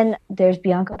 And then there's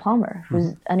Bianca Palmer,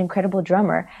 who's an incredible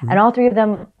drummer. And all three of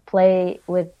them play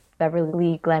with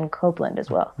Beverly Glenn Copeland as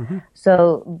well.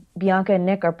 So Bianca and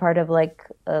Nick are part of like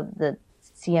the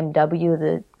CMW,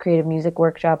 the Creative Music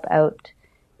Workshop out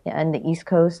on the East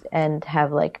Coast, and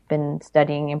have like been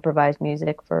studying improvised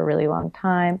music for a really long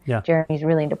time. Yeah. Jeremy's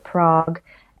really into prog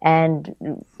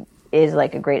and is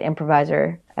like a great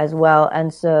improviser as well.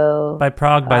 And so by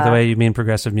Prague, by the way, you mean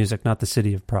progressive music, not the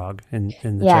city of Prague in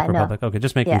the Czech Republic. Okay,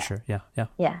 just making sure. Yeah.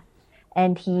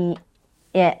 And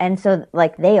so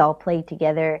like they all played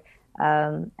together.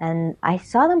 And I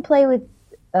saw them play with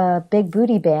a Big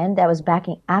Booty Band that was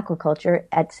backing Aquaculture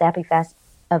at Sappy Fest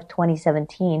of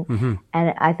 2017.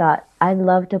 And I thought I'd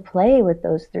love to play with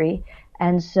those three.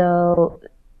 And so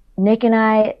Nick and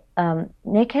I,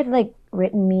 Nick had like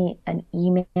written me an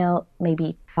email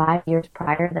maybe 5 years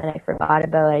prior that I forgot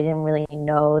about. I didn't really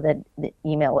know that the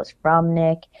email was from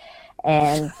Nick.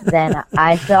 And then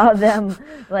I saw them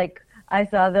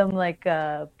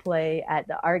play at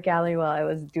the art gallery while I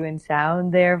was doing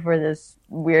sound there for this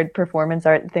weird performance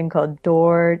art thing called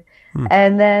Dord.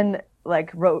 And then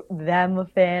like wrote them a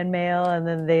fan mail, and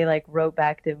then they like wrote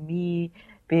back to me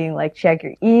being like, check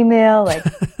your email, like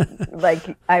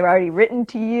like I've already written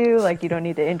to you, like you don't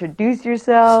need to introduce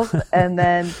yourself. And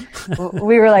then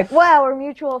we were like, wow, we're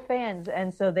mutual fans.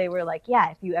 And so they were like,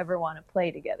 yeah, if you ever want to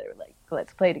play together, like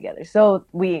let's play together. So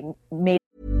we made.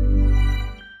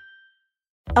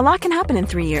 A lot can happen in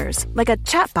 3 years, like a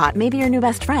chatbot may be your new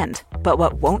best friend. But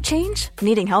what won't change?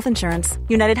 Needing health insurance.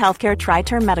 United Healthcare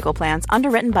Tri-Term Medical Plans,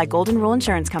 underwritten by Golden Rule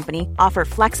Insurance Company, offer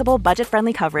flexible,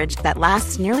 budget-friendly coverage that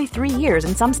lasts nearly 3 years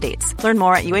in some states. Learn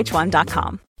more at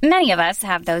uh1.com. Many of us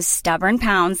have those stubborn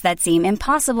pounds that seem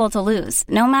impossible to lose,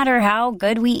 no matter how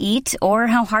good we eat or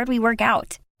how hard we work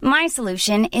out. My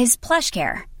solution is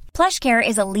PlushCare. PlushCare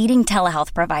is a leading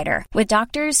telehealth provider with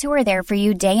doctors who are there for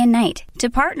you day and night to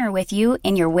partner with you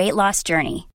in your weight loss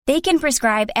journey. They can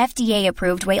prescribe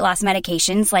FDA-approved weight loss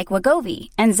medications like Wegovy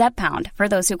and Zepbound for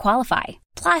those who qualify.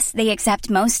 Plus, they accept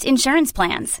most insurance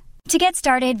plans. To get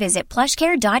started, visit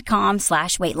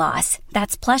plushcare.com/weightloss.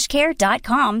 That's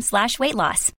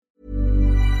plushcare.com/weightloss.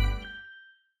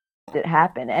 It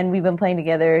happened, and we've been playing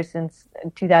together since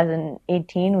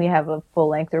 2018. We have a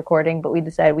full-length recording, but we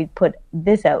decided we'd put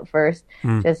this out first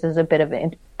just as a bit of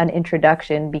an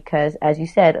introduction, because as you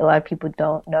said, a lot of people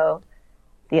don't know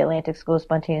the Atlantic School of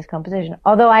Spontaneous Composition,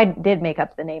 although I did make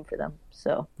up the name for them.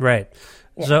 So right.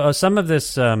 Yeah. So some of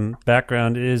this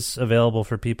background is available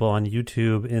for people on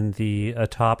YouTube in the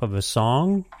Top of a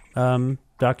Song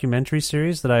documentary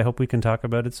series that I hope we can talk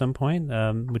about at some point,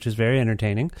 which is very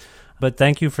entertaining. But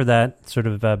thank you for that sort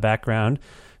of background.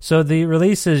 So the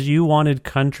release is You Wanted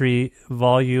Country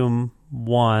Volume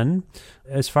 1.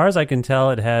 As far as I can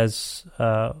tell, it has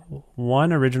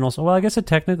one original song. Well, I guess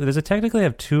does it technically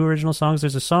have two original songs?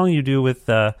 There's a song you do with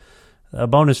a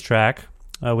bonus track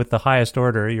with The Highest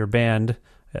Order, your band,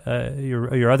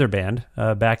 your other band,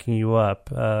 backing you up.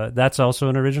 That's also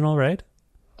an original, right?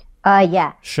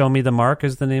 Yeah. Show Me the Mark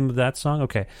is the name of that song.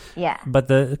 Okay. Yeah. But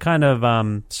the kind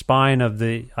of spine of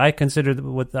I consider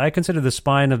the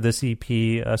spine of this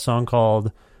EP a song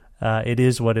called "It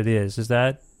Is What It Is." Is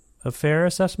that a fair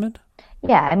assessment?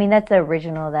 Yeah, I mean that's the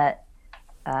original that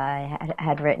I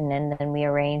had written, and then we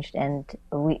arranged, and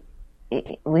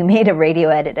we made a radio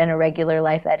edit and a regular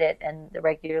life edit, and the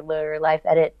regular life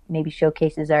edit maybe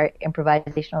showcases our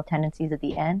improvisational tendencies at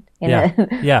the end in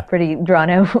a pretty drawn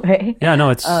out way. Yeah, no,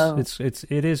 it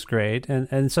is great.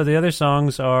 And so the other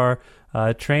songs are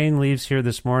Train Leaves Here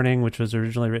This Morning, which was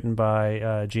originally written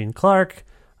by Gene Clark,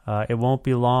 It Won't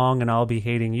Be Long and I'll Be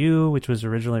Hating You, which was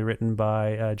originally written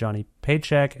by Johnny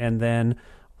Paycheck, and then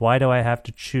Why Do I Have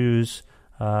to Choose,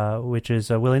 which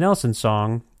is a Willie Nelson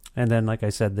song. And then, like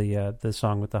I said, the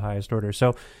song with The Highest Order.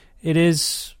 So it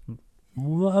is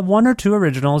one or two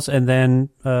originals, and then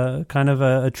kind of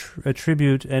a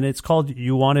tribute, and it's called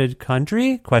You Wanted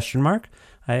Country? ?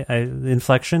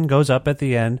 Inflection goes up at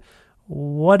the end.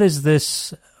 What does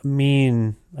this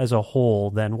mean as a whole,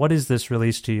 then? What is this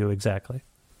release to you exactly?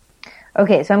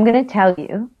 Okay, so I'm going to tell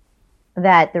you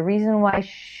that the reason why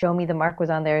Show Me the Mark was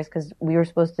on there is because we were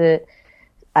supposed to...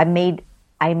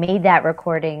 I made that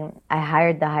recording. I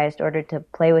hired The Highest Order to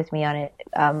play with me on it.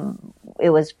 It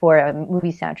was for a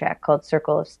movie soundtrack called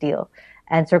Circle of Steel.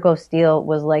 And Circle of Steel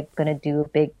was like going to do a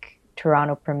big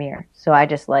Toronto premiere. So I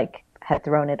just like had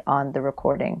thrown it on the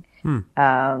recording.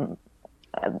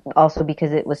 also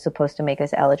because it was supposed to make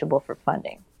us eligible for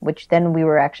funding, which then we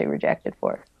were actually rejected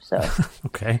for. So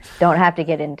okay, don't have to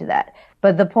get into that.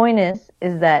 But the point is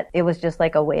that it was just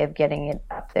like a way of getting it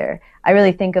up there. I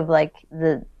really think of like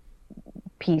the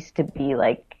piece to be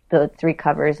like the 3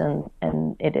 covers and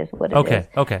It Is What It Is.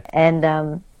 Okay.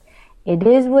 And It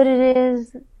Is What It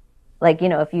Is. Like, you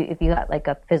know, if you got like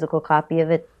a physical copy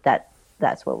of it,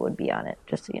 that's what would be on it,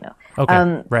 just so you know.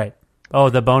 Okay, right.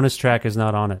 Oh, the bonus track is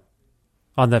not on it,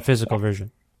 on the physical version.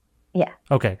 Yeah.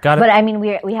 Okay, got it. But I mean,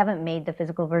 we haven't made the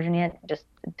physical version yet, just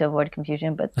to avoid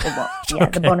confusion. But it won't. Yeah,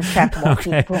 the bonus track won't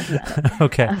be on it.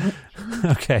 Okay.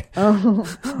 Okay.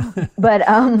 But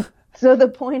so the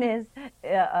point is,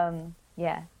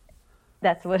 yeah.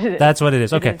 That's what it is. That's what it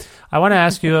is. Okay. I want to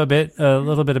ask you a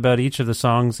little bit about each of the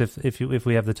songs if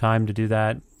we have the time to do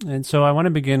that. And so I want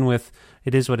to begin with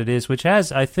It Is What It Is, which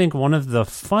has, I think, one of the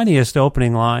funniest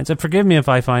opening lines. And forgive me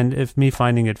if me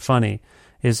finding it funny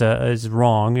is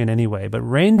wrong in any way, but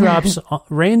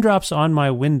raindrops on my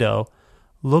window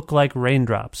look like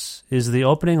raindrops is the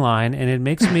opening line, and it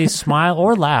makes me smile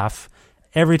or laugh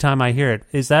every time I hear it.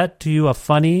 Is that to you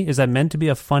is that meant to be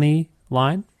a funny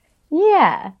line?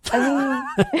 Yeah, I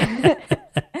mean,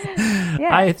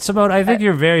 yeah. Simone, I think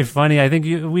you're very funny. I think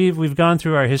we've gone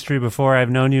through our history before. I've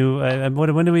known you.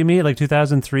 When did we meet? Like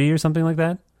 2003 or something like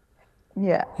that.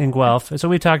 Yeah. In Guelph. So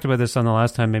we talked about this on the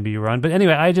last time maybe you were on. But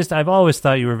anyway, I've always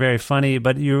thought you were very funny.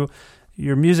 But your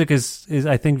music is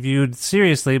I think viewed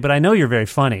seriously. But I know you're very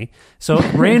funny. So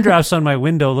raindrops on my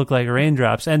window look like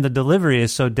raindrops, and the delivery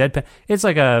is so deadpan. It's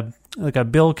like a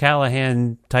Bill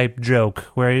Callahan type joke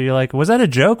where you're like, was that a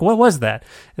joke? What was that?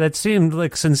 That seemed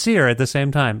like sincere at the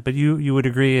same time, but you would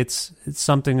agree it's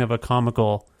something of a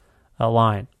comical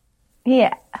line.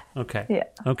 Yeah. Okay. Yeah.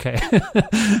 Okay.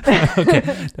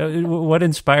 Okay. What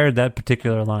inspired that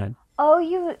particular line?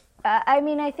 Oh, I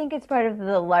mean, I think it's part of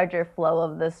the larger flow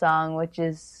of the song, which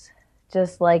is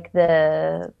just like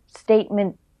the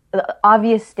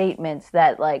obvious statements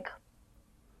that like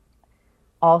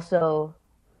also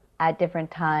at different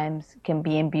times can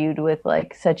be imbued with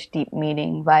like such deep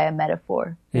meaning via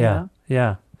metaphor. You know?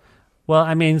 Yeah. Well,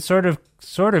 I mean, sort of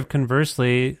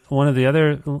conversely,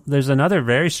 there's another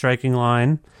very striking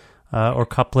line or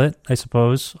couplet, I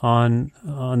suppose, on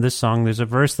this song. There's a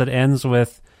verse that ends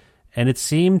with, "And it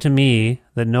seemed to me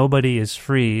that nobody is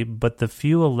free, but the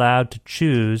few allowed to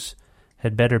choose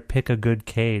had better pick a good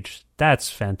cage." That's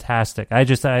fantastic.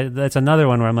 That's another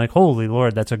one where I'm like, holy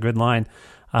Lord, that's a good line.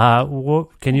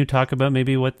 Can you talk about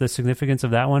maybe what the significance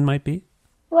of that one might be?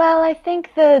 Well, I think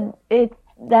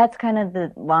that's kind of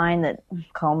the line that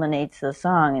culminates the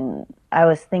song. And I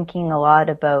was thinking a lot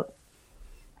about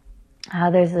how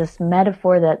there's this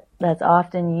metaphor that's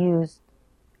often used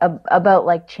about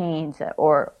like chains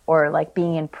or like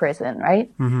being in prison,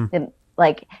 right? Mm-hmm.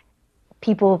 Like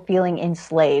people feeling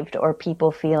enslaved or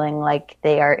people feeling like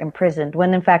they are imprisoned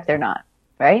when in fact they're not,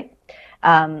 right?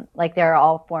 Like there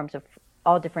are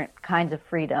all different kinds of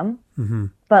freedom, mm-hmm.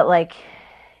 But like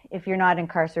if you're not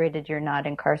incarcerated, you're not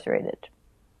incarcerated.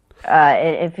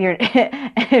 If you're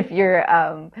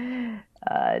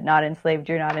not enslaved,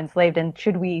 you're not enslaved. And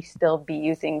should we still be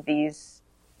using these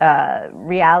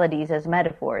realities as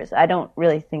metaphors? I don't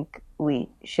really think we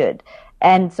should.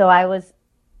 And so I was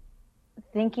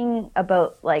thinking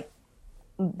about like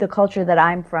the culture that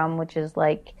I'm from, which is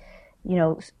like, you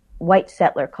know, white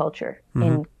settler culture mm-hmm.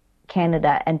 in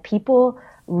Canada, and people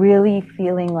really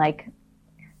feeling like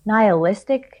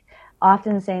nihilistic,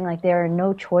 often saying like there are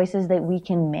no choices that we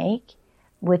can make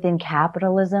within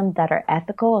capitalism that are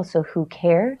ethical, so who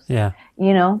cares? Yeah.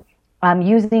 You know,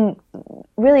 using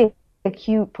really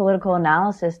acute political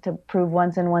analysis to prove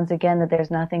once and once again that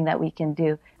there's nothing that we can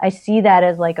do. I see that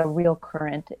as like a real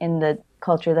current in the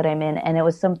culture that I'm in, and it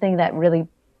was something that really,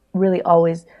 really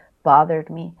always bothered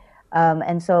me.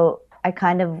 And so I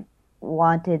kind of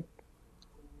wanted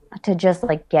to just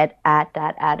like get at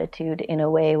that attitude in a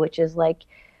way, which is like,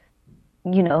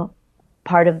 you know,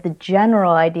 part of the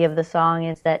general idea of the song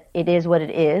is that it is what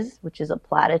it is, which is a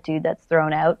platitude that's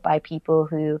thrown out by people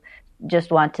who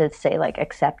just want to say like,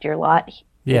 accept your lot.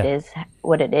 Yeah. It is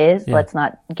what it is. Yeah. Let's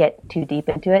not get too deep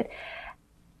into it.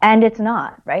 And it's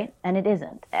not, right? And it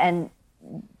isn't. And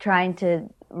trying to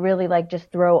really like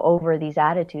just throw over these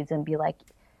attitudes and be like,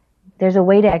 there's a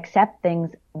way to accept things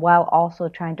while also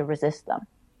trying to resist them.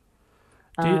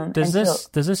 Does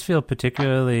this feel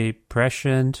particularly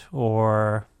prescient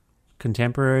or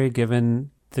contemporary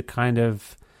given the kind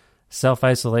of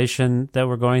self-isolation that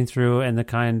we're going through and the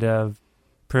kind of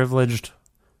privileged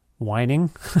whining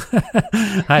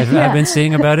I've been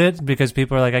seeing about it, because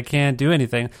people are like, I can't do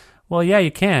anything. Well, yeah,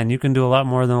 you can. You can do a lot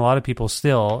more than a lot of people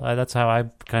still. That's how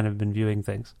I've kind of been viewing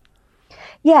things.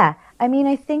 Yeah. I mean,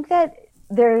 I think that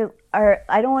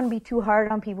I don't want to be too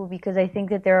hard on people, because I think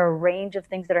that there are a range of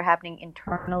things that are happening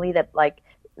internally that like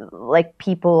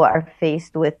people are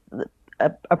faced with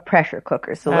a pressure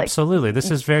cooker. So absolutely.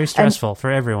 This is very stressful for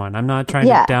everyone. I'm not trying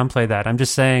to downplay that. I'm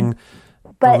just saying.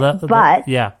 But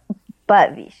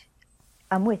Vish,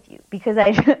 I'm with you, because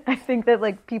I think that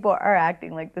like people are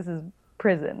acting like this is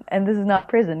prison, and this is not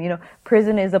prison. You know,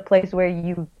 prison is a place where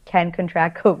you can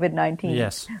contract COVID-19.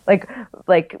 Yes.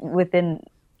 Like within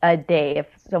a day if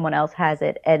someone else has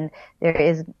it, and there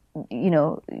is, you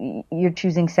know, you're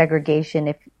choosing segregation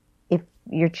if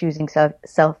you're choosing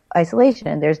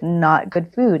self-isolation. There's not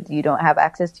good food. You don't have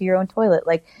access to your own toilet.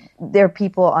 Like, there are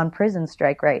people on prison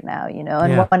strike right now, you know,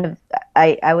 and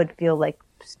I would feel like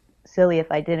silly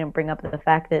if I didn't bring up the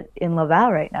fact that in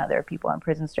Laval right now there are people on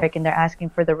prison strike, and they're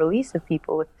asking for the release of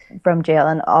people from jail,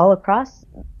 and all across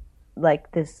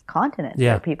like this continent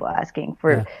there are people asking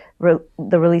for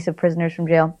the release of prisoners from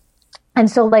jail. And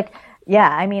so like, yeah,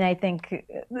 I mean, I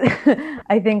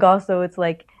think also it's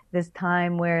like this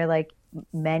time where like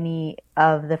many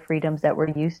of the freedoms that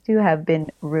we're used to have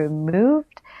been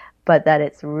removed, but that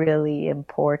it's really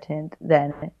important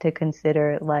then to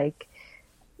consider, like,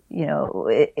 you know,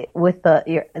 with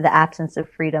the absence of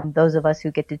freedom, those of us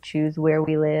who get to choose where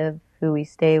we live, who we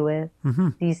stay with,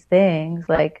 these things,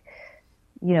 like,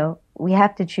 you know, we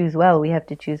have to choose well. We have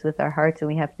to choose with our hearts, and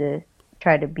we have to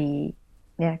try to be,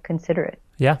 considerate.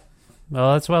 Yeah.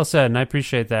 Well, that's well said, and I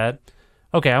appreciate that.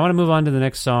 Okay, I want to move on to the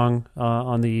next song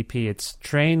on the EP. It's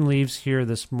Train Leaves Here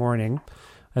This Morning.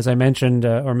 As I mentioned,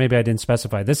 or maybe I didn't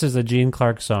specify, this is a Gene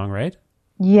Clark song, right?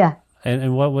 Yeah.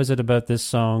 And what was it about this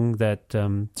song that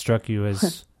struck you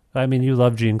as... I mean, you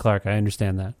love Gene Clark. I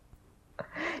understand that.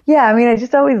 Yeah, I mean, I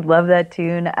just always love that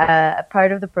tune.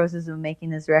 Part of the process of making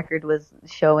this record was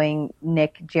showing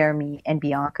Nick, Jeremy, and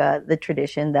Bianca the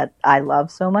tradition that I love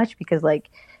so much, because, like,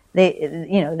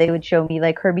 they would show me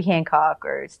like Herbie Hancock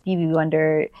or Stevie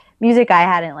Wonder, music I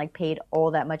hadn't like paid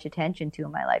all that much attention to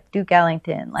in my life. Duke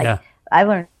Ellington, I've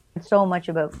learned so much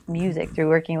about music through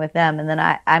working with them, and then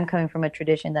I'm coming from a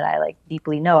tradition that I like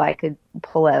deeply know. I could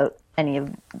pull out any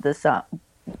of the song,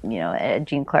 you know, a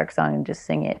Gene Clark song and just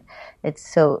sing it. It's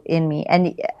so in me,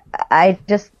 and I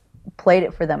just played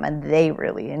it for them, and they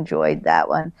really enjoyed that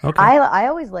one. Okay. I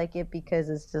always like it because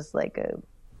it's just like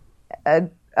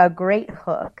a great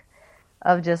hook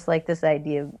of just like this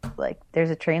idea of like, there's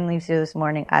a train leaves here this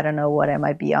morning, I don't know what I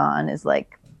might be on, is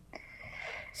like,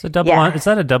 it's a double is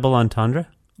that a double entendre?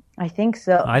 I think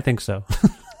so. I think so.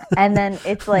 And then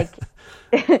it's like,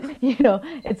 you know,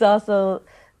 it's also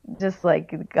just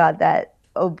like got that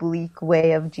oblique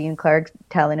way of Gene Clark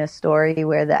telling a story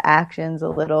where the action's a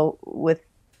little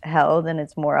withheld and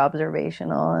it's more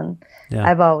observational, and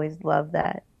I've always loved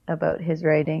that about his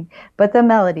writing. But the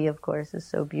melody, of course, is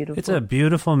so beautiful. It's a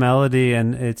beautiful melody,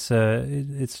 and it's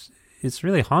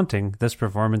really haunting, this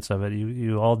performance of it.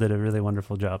 You all did a really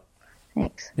wonderful job.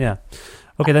 Thanks. Yeah.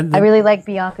 Okay, then I really like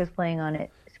Bianca's playing on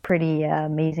it. It's pretty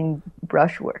amazing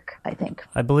brushwork, I think.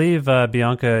 I believe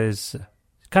Bianca is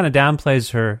kind of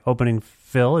downplays her opening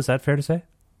fill. Is that fair to say?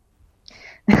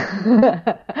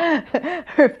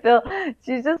 Her fill,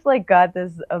 she's just like got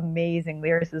this amazing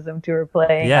lyricism to her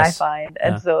playing. Yes. I find,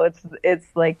 and so it's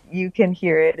like you can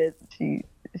hear it.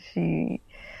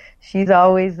 She's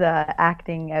always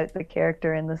acting out the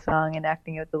character in the song and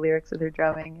acting out the lyrics with her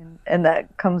drumming, and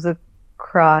that comes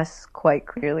across quite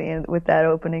clearly with that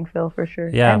opening fill for sure.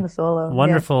 Yeah, and the solo.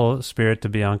 Wonderful spirit to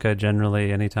Bianca.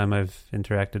 Generally, anytime I've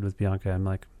interacted with Bianca, I'm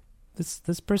like,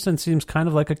 this person seems kind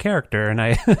of like a character, and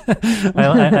I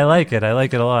I like it. I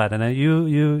like it a lot. And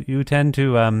you tend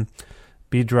to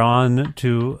be drawn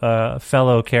to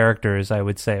fellow characters, I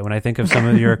would say. When I think of some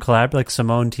of your collab, like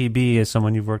Simone TB is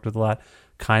someone you've worked with a lot,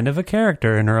 kind of a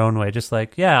character in her own way. Just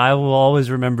like, I will always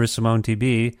remember Simone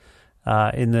TB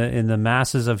in the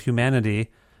masses of humanity.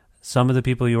 Some of the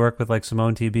people you work with, like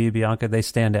Simone TB, Bianca, they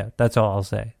stand out. That's all I'll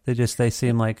say. They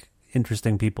seem like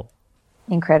interesting people.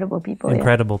 Incredible people.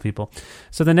 Incredible people.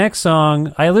 So the next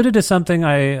song, I alluded to something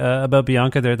about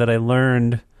Bianca there that I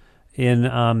learned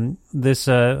in this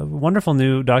wonderful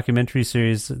new documentary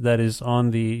series that is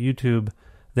on the YouTube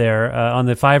there, on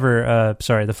the Fiverr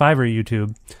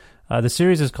YouTube. The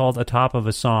series is called Atop of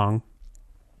a Song,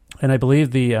 and I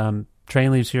believe the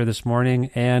Train Leaves Here This Morning,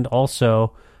 and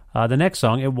also the next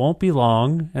song, It Won't Be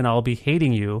Long and I'll Be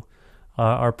Hating You,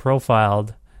 are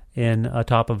profiled in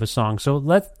Atop of a Song.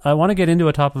 So I want to get into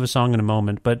Atop of a Song in a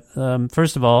moment, but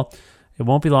first of all, It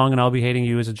Won't Be Long and I'll Be Hating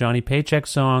You is a Johnny Paycheck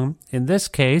song. In this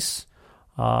case,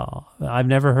 I've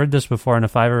never heard this before on a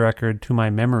Fiverr record to my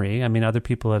memory. I mean, other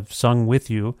people have sung with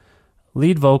you.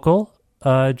 Lead vocal,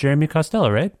 Jeremy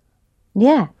Costello, right?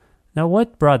 Yeah. Now,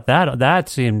 what brought that? That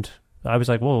seemed, I was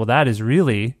like, well, that is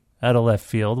really out of left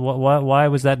field. Why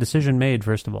was that decision made,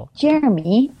 first of all?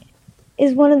 Jeremy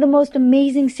is one of the most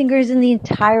amazing singers in the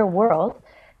entire world.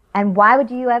 And why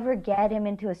would you ever get him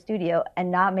into a studio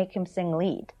and not make him sing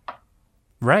lead?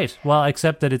 Right. Well,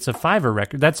 except that it's a Fiverr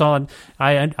record. That's all.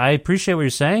 I appreciate what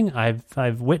you're saying.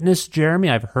 I've witnessed Jeremy.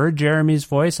 I've heard Jeremy's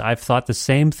voice. I've thought the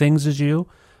same things as you.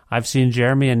 I've seen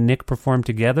Jeremy and Nick perform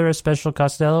together as Special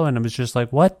Costello, and I was just like,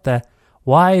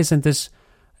 why isn't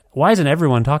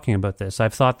everyone talking about this?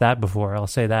 I've thought that before. I'll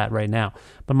say that right now.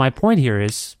 But my point here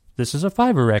is, this is a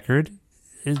Fiverr record.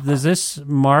 Does this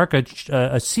mark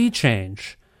a sea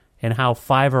change in how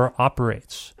Fiverr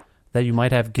operates? That you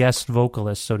might have guest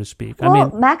vocalists, so to speak. Well, I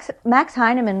mean, Max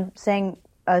Heinemann sang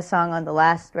a song on the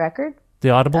last record. The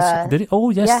Audible. Did he? Oh,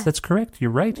 yes, yeah. That's correct.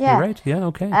 You're right. Yeah. You're right. Yeah.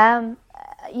 Okay.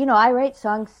 I write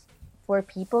songs for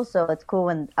people, so it's cool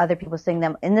when other people sing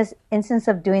them. In this instance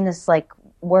of doing this like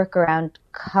work around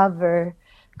covers,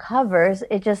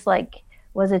 it just like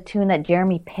was a tune that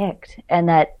Jeremy picked and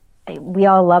that we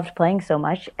all loved playing so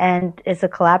much, and it's a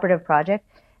collaborative project.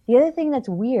 The other thing that's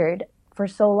weird. For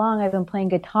so long, I've been playing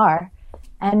guitar,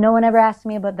 and no one ever asked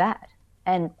me about that.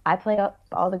 And I play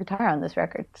all the guitar on this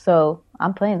record, so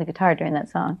I'm playing the guitar during that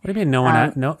song. What do you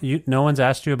mean? No one's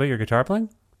asked you about your guitar playing?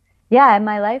 Yeah, in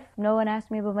my life, no one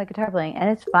asked me about my guitar playing, and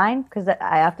it's fine because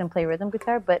I often play rhythm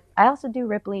guitar, but I also do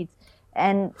rip leads.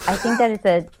 And I think that it's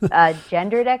a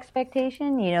gendered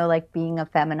expectation, like being a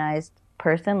feminized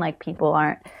person. Like people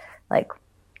aren't like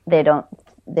they don't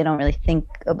really think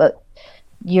about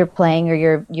your playing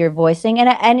or your voicing,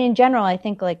 and in general, I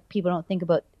think like people don't think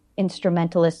about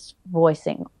instrumentalists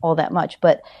voicing all that much.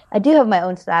 But I do have my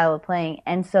own style of playing,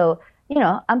 and so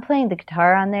I'm playing the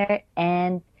guitar on there,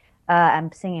 and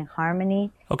I'm singing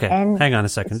harmony. Okay, and hang on a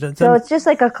second. So it's just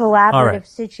like a collaborative right.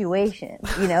 situation.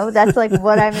 That's like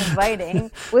what I'm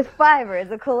inviting with Fiverr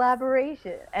is a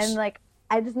collaboration, and like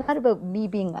it's not about me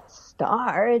being a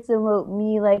star. It's about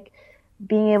me like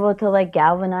being able to like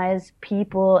galvanize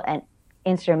people and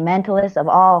instrumentalists of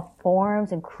all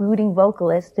forms, including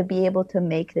vocalists, to be able to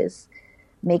make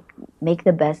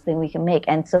the best thing we can make.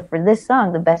 And so for this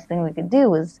song, the best thing we could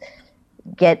do was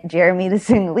get Jeremy to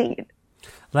sing lead.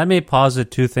 Let me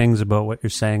posit two things about what you're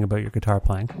saying about your guitar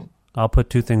playing. I'll put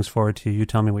two things forward to you. You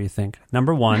tell me what you think.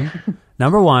 Number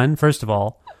one, first of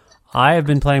all, I have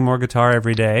been playing more guitar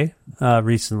every day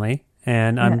recently,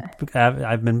 and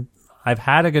I've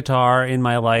had a guitar in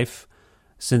my life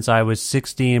since I was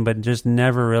 16, but just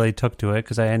never really took to it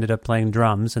because I ended up playing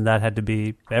drums, and that had to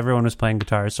be, everyone was playing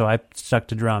guitar, so I stuck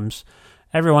to drums.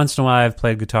 Every once in a while I've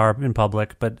played guitar in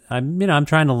public, but I'm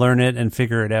trying to learn it and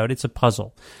figure it out. It's a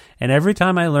puzzle. And every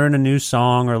time I learn a new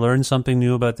song or learn something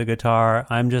new about the guitar,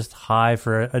 I'm just high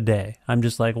for a day. I'm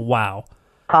just like, wow.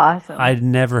 Awesome. I'd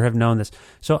never have known this.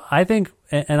 So I think,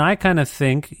 and I kind of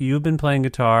think you've been playing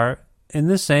guitar in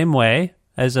the same way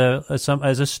as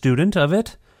a student of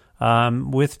it.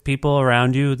 With people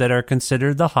around you that are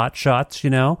considered the hot shots,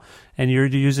 and you're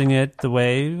using it the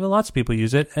way lots of people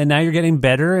use it, and now you're getting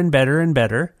better and better and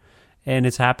better, and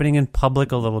it's happening in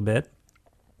public a little bit,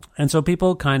 and so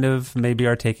people kind of maybe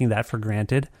are taking that for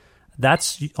granted.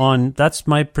 That's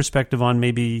my perspective on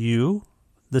maybe you.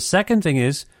 The second thing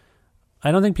is, I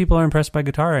don't think people are impressed by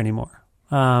guitar anymore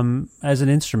as an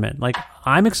instrument. Like,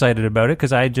 I'm excited about it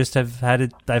because I just I've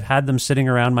had them sitting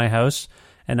around my house.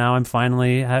 And now I'm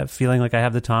finally feeling like I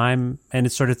have the time, and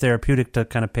it's sort of therapeutic to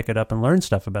kind of pick it up and learn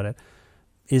stuff about it.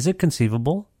 Is it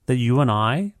conceivable that you and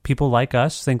I, people like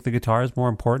us, think the guitar is more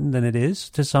important than it is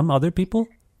to some other people?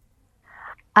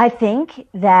 I think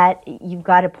that you've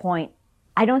got a point.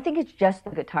 I don't think it's just the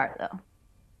guitar, though.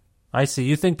 I see.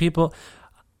 You think people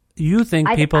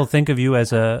think of you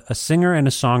as a singer and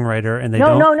a songwriter, and they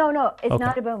don't? No. It's Okay.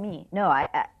 not about me. No,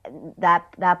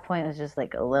 that point was just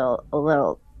like a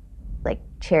little like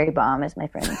cherry bomb, as my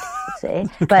friend would say.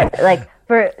 Okay. But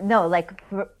for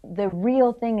the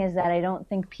real thing is that I don't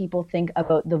think people think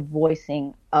about the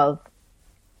voicing of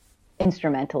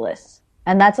instrumentalists,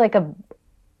 and that's like a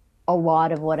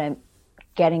lot of what I'm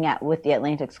getting at with the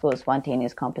Atlantic School of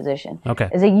Spontaneous Composition. Okay,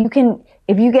 is that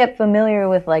if you get familiar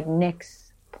with like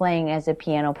Nick's playing as a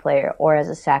piano player or as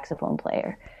a saxophone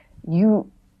player,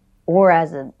 or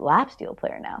as a lap steel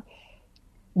player now,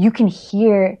 you can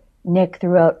hear Nick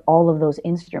throughout all of those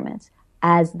instruments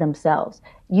as themselves.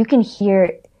 You can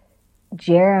hear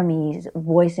Jeremy's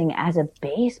voicing as a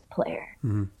bass player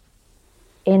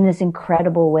in this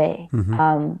incredible way.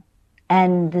 Mm-hmm.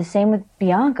 And the same with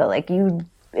Bianca. Like, you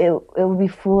would be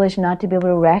foolish not to be able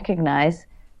to recognize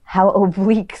how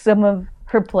oblique some of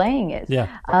her playing is. Yeah.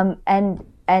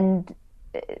 And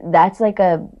that's like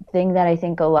a thing that I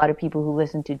think a lot of people who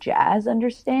listen to jazz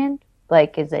understand,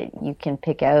 like, is that you can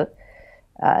pick out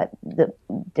the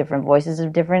different voices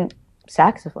of different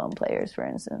saxophone players, for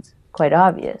instance. Quite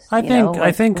obvious. I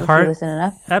think listen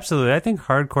enough. Absolutely. I think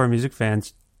hardcore music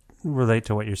fans relate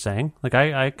to what you're saying. Like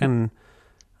I've been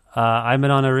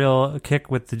on a real kick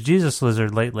with the Jesus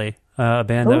Lizard lately, a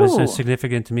band that was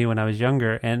significant to me when I was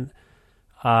younger, and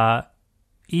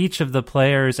each of the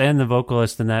players and the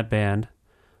vocalist in that band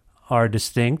are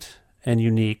distinct and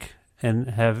unique, and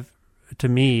have, to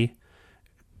me,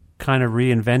 kind of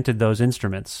reinvented those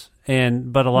instruments.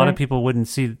 But a lot of people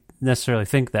wouldn't necessarily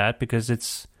think that, because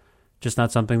it's just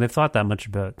not something they've thought that much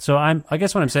about. So I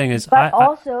guess what I'm saying is, but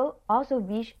also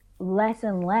Vish, less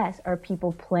and less are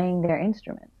people playing their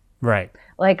instruments. Right.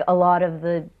 Like a lot of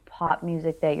the pop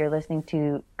music that you're listening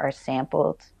to are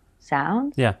sampled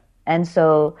sounds. Yeah. And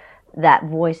so that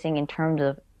voicing in terms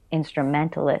of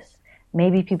instrumentalists,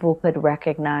 maybe people could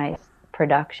recognize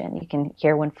production. You can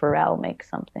hear when Pharrell makes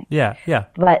something. Yeah, yeah.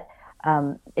 But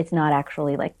it's not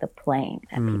actually like the playing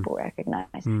that people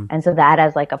recognize. And so that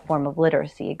as like a form of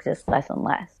literacy exists less and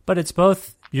less. But it's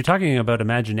both, you're talking about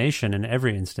imagination in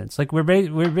every instance. Like we're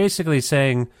basically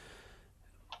saying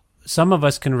some of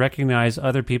us can recognize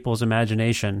other people's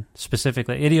imagination,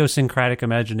 specifically idiosyncratic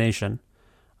imagination,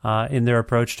 in their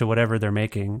approach to whatever they're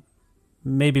making,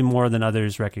 maybe more than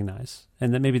others recognize.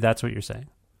 And that maybe that's what you're saying.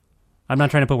 I'm not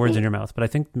trying to put words in your mouth, but I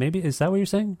think maybe, is that what you're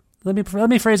saying? Let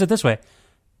me phrase it this way.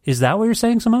 Is that what you're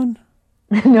saying, Simone?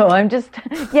 No, I'm just,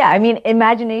 I mean,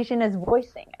 imagination is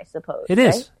voicing, I suppose. It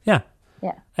is, yeah.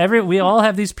 Yeah. We all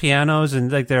have these pianos,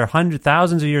 and like they're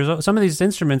thousands of years old. Some of these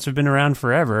instruments have been around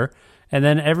forever, and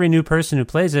then every new person who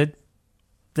plays it,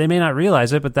 they may not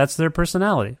realize it, but that's their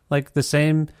personality. Like the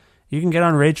same, you can get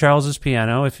on Ray Charles's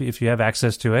piano if you have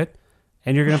access to it,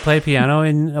 and you're going to play piano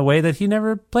in a way that he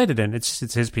never played it in.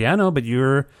 It's his piano, but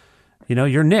you're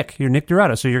Nick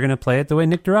Dorado, so you're going to play it the way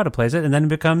Nick Dorado plays it, and then it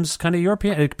becomes kind of your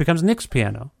piano. It becomes Nick's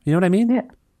piano. You know what I mean? Yeah.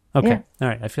 Okay. Yeah. All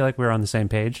right. I feel like we're on the same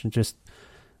page, and just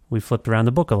we flipped around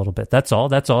the book a little bit. That's all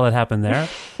that happened there.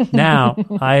 Now,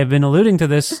 I have been alluding to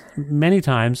this many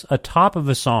times. A top of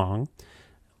a song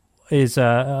is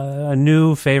a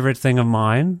new favorite thing of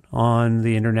mine on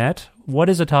the internet. What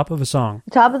is a top of a song?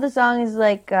 Top of the song is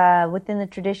like within the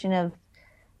tradition of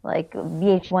like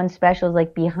VH1 specials,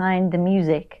 like Behind the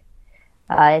Music.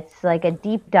 It's like a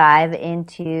deep dive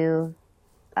into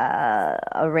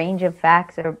a range of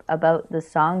facts about the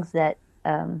songs that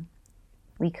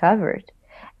we covered.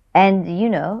 And,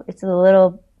 it's a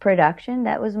little production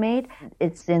that was made.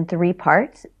 It's in 3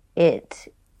 parts.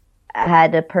 It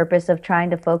had a purpose of trying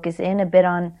to focus in a bit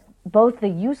on both the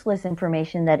useless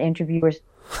information that interviewers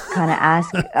kind of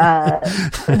ask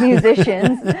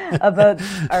musicians about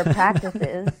our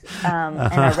practices and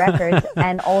our records,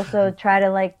 and also try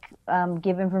to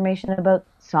give information about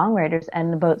songwriters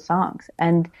and about songs,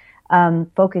 and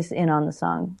focus in on the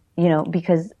song,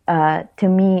 because to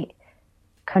me,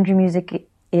 country music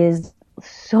is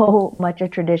so much a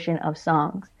tradition of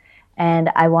songs, and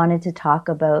I wanted to talk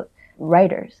about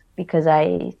writers because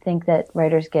I think that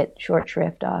writers get short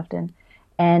shrift often,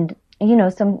 and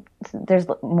there's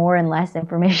more and less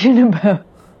information about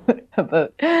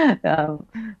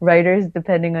writers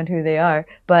depending on who they are,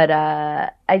 but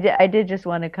I did just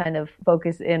want to kind of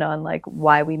focus in on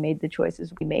why we made the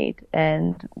choices we made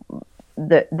and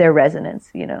their resonance.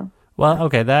 Well,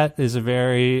 okay, that is a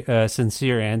very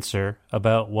sincere answer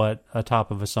about what a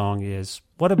top of a song is.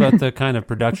 What about the kind of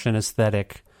production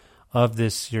aesthetic of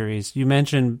this series? You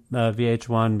mentioned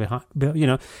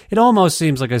VH1. It almost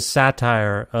seems like a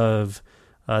satire of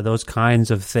those kinds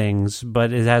of things,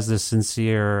 but it has this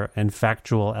sincere and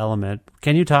factual element.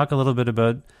 Can you talk a little bit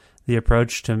about the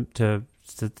approach to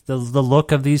the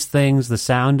look of these things, the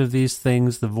sound of these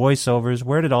things, the voiceovers?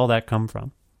 Where did all that come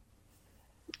from?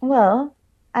 Well,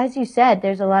 as you said,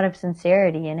 there's a lot of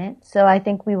sincerity in it. So I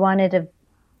think I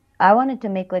wanted to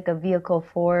make a vehicle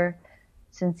for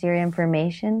sincere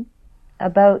information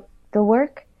about the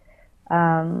work,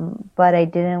 but I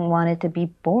didn't want it to be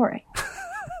boring.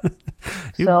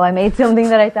 So I made something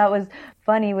that I thought was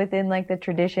funny within the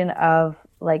tradition of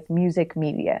music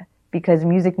media, because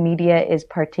music media is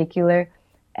particular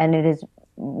and it is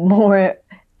more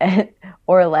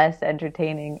or less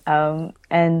entertaining. I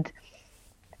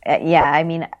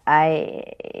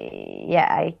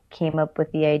came up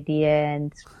with the idea,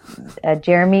 and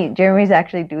Jeremy's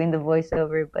actually doing the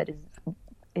voiceover, but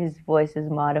his voice is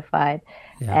modified.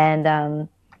 Yeah. And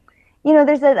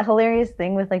there's that hilarious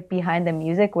thing with like behind the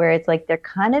music where it's like they're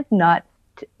kind of not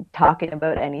talking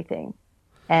about anything.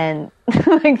 And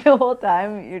like the whole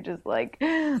time you're just like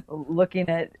looking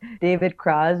at David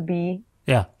Crosby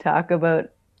talk about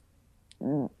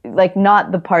like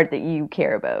not the part that you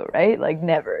care about, right? Like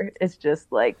never. It's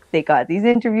just like they got these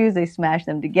interviews, they smashed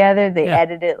them together, they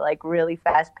edit it like really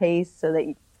fast paced so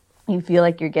that you feel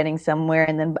like you're getting somewhere,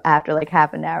 and then after like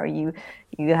half an hour you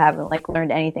haven't like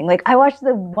learned anything. Like I watched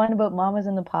the one about Mamas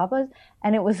and the Papas,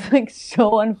 and it was like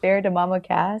so unfair to Mama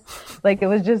Cass. Like it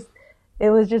was just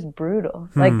brutal.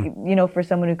 Like, for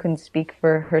someone who couldn't speak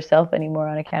for herself anymore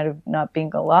on account of not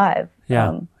being alive.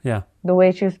 The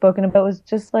way she was spoken about was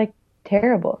just like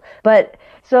terrible. But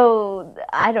so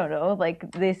I don't know,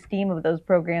 like the esteem of those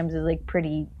programs is like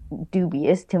pretty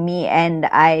dubious to me,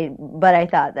 but I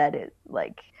thought that it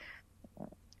like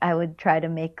I would try to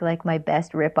make like my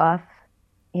best ripoff,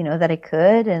 that I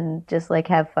could, and just like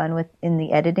have fun in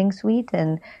the editing suite.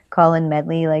 And Colin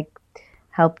Medley like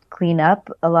helped clean up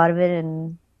a lot of it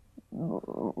and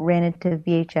ran it to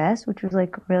VHS, which was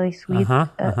like really sweet.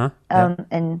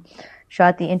 And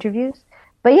shot the interviews.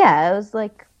 But yeah, it was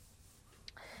like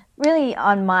really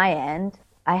on my end,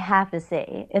 I have to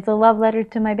say it's a love letter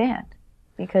to my band,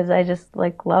 because I just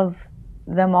like love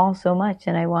them all so much,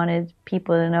 and I wanted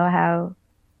people to know how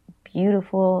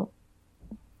beautifully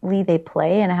they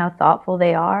play and how thoughtful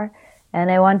they are.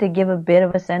 And I wanted to give a bit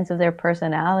of a sense of their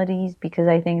personalities, because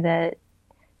I think that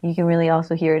you can really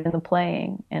also hear it in the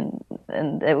playing, and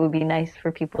it would be nice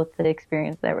for people to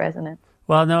experience that resonance.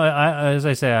 Well, no, as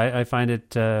I say, I find it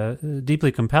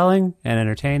deeply compelling and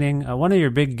entertaining. One of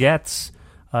your big gets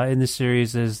in the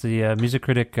series is the music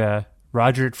critic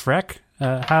Rodgert Freck.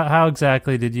 How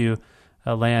exactly did you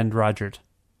land Rodgert?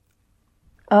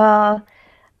 You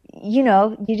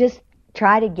just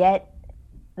try to get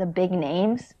the big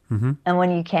names, and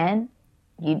when you can,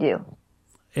 you do.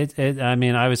 I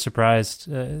mean, I was surprised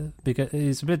because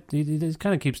he's he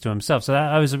kind of keeps to himself. So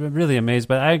I was really amazed.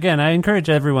 But I encourage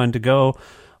everyone to go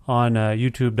on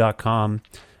YouTube.com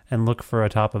and look for a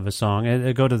top of a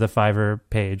song. Go to the Fiverr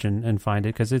page and find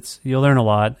it, because you'll learn a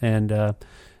lot, and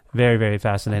very, very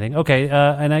fascinating. Okay,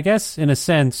 and I guess in a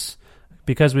sense,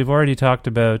 because we've already talked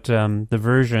about the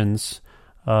versions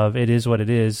of It Is What It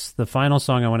Is, the final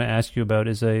song I want to ask you about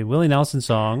is a Willie Nelson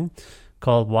song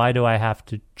called Why Do I Have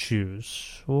to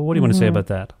Choose? Well, what do you want to say about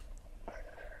that?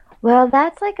 Well,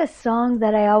 that's like a song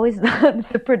that I always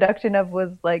thought the production of was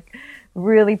like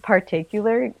really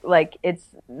particular. Like it's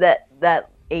that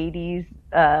 80s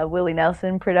Willie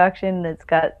Nelson production that's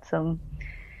got some,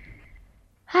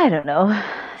 I don't know,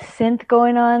 synth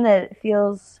going on that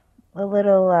feels a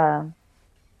little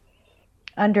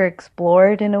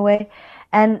underexplored in a way.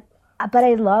 But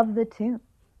I love the tune.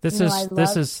 This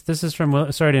is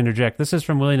from, sorry to interject, this is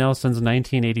from Willie Nelson's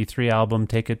 1983 album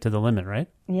Take It to the Limit, right?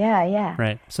 Yeah.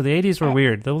 Right. So the 80s were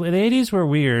weird. The 80s were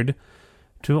weird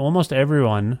to almost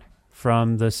everyone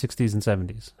from the 60s and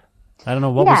 70s. I don't know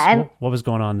what was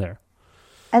going on there.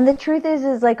 And the truth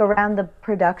is like around the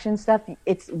production stuff,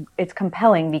 it's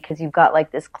compelling because you've got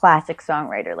like this classic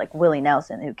songwriter like Willie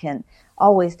Nelson who can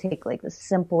always take like the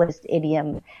simplest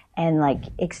idiom and like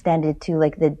extend it to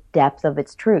like the depth of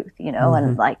its truth,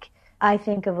 and like I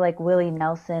think of like Willie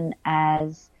Nelson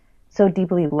as so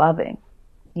deeply loving,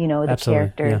 the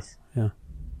Absolutely. characters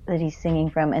that he's singing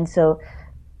from. And so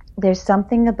there's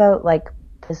something about like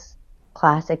this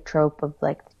classic trope of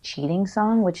like the cheating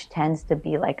song, which tends to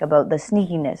be like about the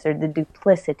sneakiness or the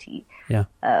duplicity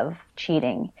of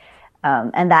cheating.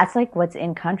 And that's like what's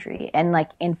in country. And like,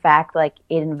 in fact, like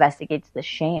it investigates the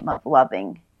shame of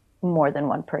loving more than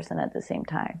one person at the same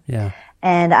time. Yeah.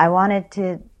 And I wanted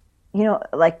to,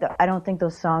 I don't think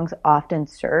those songs often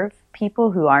serve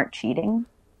people who aren't cheating,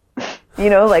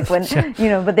 like when,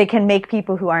 but they can make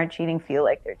people who aren't cheating feel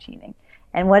like they're cheating.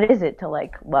 And what is it to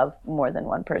like love more than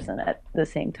one person at the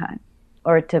same time,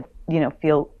 or to,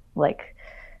 feel like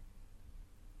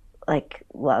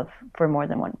love for more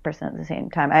than one person at the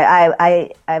same time.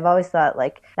 I've always thought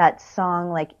like that song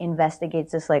like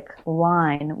investigates this like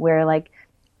line where like,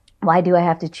 why do I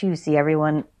have to choose? See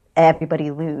everybody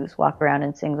lose, walk around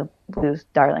and sing the blues,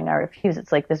 darling, I refuse.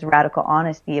 It's like this radical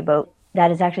honesty about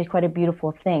that is actually quite a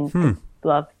beautiful thing to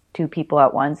love two people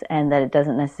at once, and that it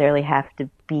doesn't necessarily have to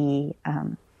be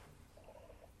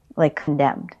like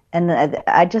condemned. And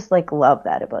I just like love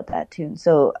that about that tune.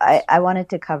 So I wanted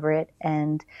to cover it,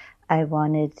 and I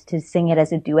wanted to sing it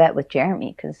as a duet with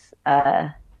Jeremy because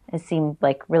it seemed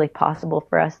like really possible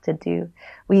for us to do.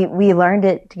 We learned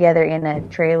it together in a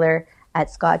trailer at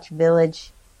Scotch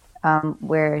Village,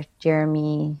 where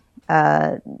Jeremy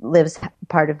lives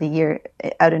part of the year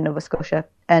out in Nova Scotia.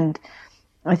 And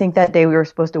I think that day we were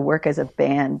supposed to work as a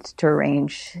band to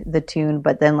arrange the tune,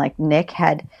 but then like Nick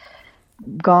had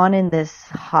gone in this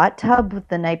hot tub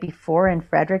the night before in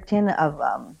Fredericton of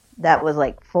that was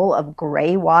like full of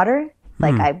gray water.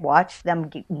 Like I watched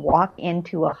them walk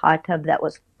into a hot tub that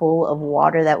was full of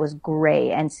water that was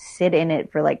gray and sit in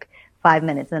it for like 5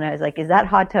 minutes. And I was like, is that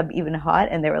hot tub even hot?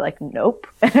 And they were like, nope.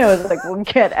 And I was like, well,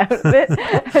 get out of it.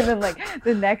 And then like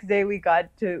the next day we got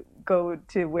to go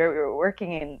to where we were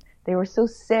working and they were so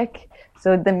sick.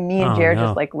 So then me and Jared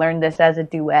just like learned this as a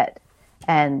duet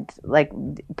and like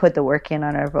put the work in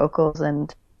on our vocals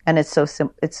and it's so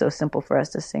simple for us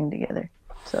to sing together.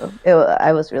 So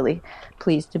I was really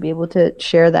pleased to be able to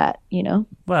share that, you know.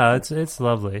 Well, it's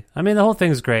lovely. I mean, the whole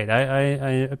thing's great. I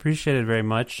appreciate it very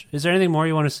much. Is there anything more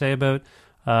you want to say about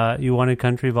You Wanted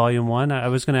Country Volume 1? I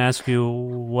was going to ask you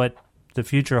what the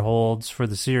future holds for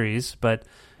the series, but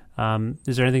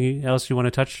is there anything else you want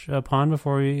to touch upon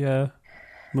before we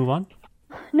move on?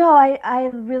 No,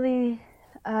 I really...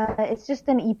 it's just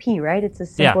an EP, right? It's a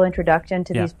simple introduction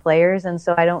to these players, and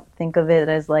so I don't think of it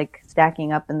as like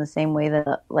stacking up in the same way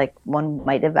that like one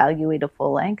might evaluate a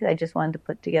full length. I just wanted to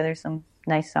put together some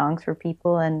nice songs for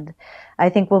people, and I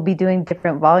think we'll be doing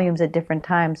different volumes at different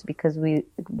times because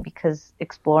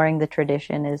exploring the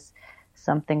tradition is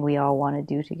something we all want to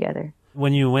do together.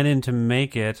 When you went in to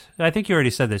make it, I think you already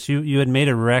said this. You had made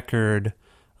a record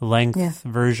length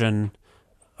version,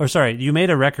 or sorry, you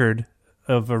made a record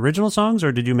of original songs,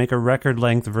 or did you make a record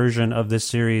length version of this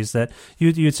series that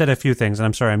you'd said a few things, and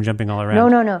I'm sorry, I'm jumping all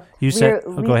around. No. You said,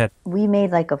 go ahead. We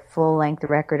made like a full length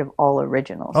record of all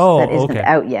originals that isn't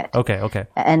out yet. Okay.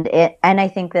 And I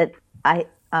think that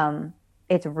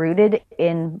it's rooted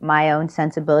in my own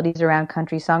sensibilities around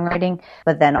country songwriting,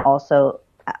 but then also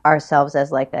ourselves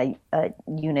as like a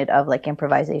unit of like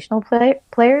improvisational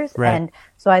players. Right. And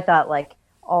so I thought like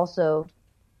also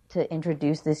to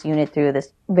introduce this unit through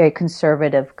this very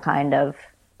conservative kind of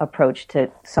approach to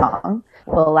song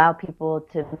will allow people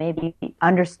to maybe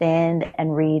understand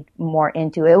and read more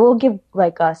into it. It will give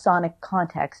like a sonic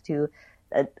context to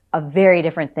a very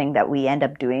different thing that we end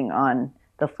up doing on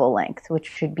the full length, which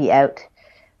should be out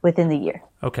within the year.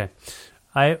 Okay.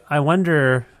 I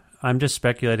wonder, I'm just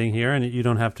speculating here, and you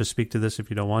don't have to speak to this if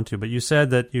you don't want to, but you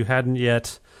said that you hadn't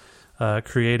yet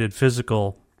created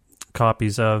physical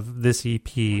copies of this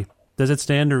EP. Does it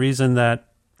stand to reason that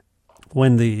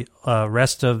when the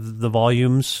rest of the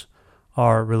volumes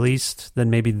are released, then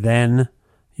maybe then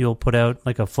you'll put out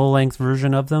like a full-length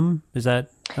version of them? Is that...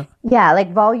 Yeah,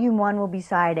 like Volume 1 will be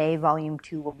side A, Volume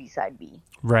 2 will be side B.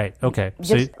 Right, okay.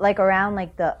 Just like around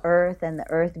like the Earth and the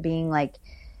Earth being like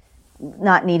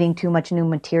not needing too much new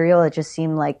material, it just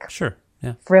seemed like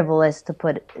frivolous to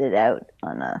put it out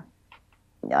on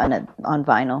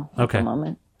vinyl at the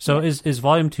moment. So is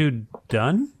Volume 2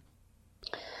 done?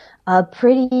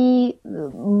 Pretty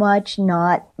much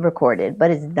not recorded,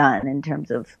 but it's done in terms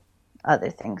of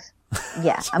other things.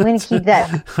 Yeah, I'm going to keep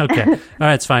that. Okay. All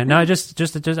right, it's fine. No, I just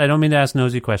I don't mean to ask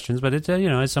nosy questions, but it's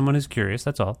as someone who's curious,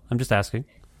 that's all. I'm just asking.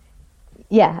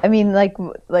 Yeah, I mean, like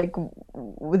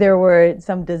there were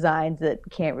some designs that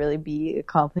can't really be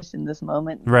accomplished in this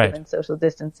moment, given social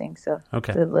distancing. So it's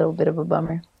a little bit of a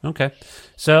bummer. Okay,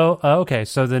 so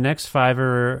so the next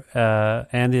Fiverr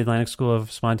and the Atlantic School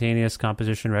of Spontaneous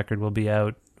Composition record will be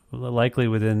out likely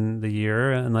within the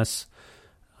year, unless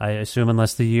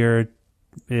the year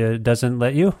doesn't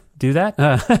let you do that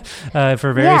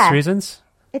for various reasons.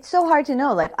 It's so hard to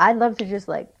know. Like, I'd love to just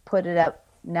like put it up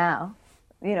now.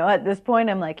 At this point,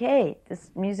 I'm like, hey,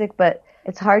 this music, but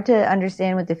it's hard to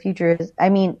understand what the future is. I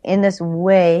mean, in this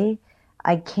way,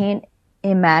 I can't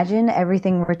imagine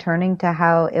everything returning to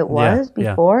how it was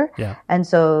before. Yeah. And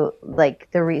so, like,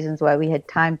 the reasons why we had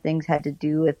timed things had to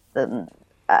do with the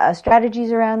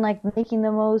strategies around, like, making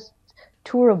the most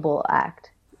tourable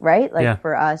act, right? Like,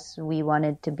 for us, we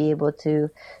wanted to be able to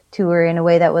tour in a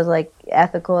way that was, like,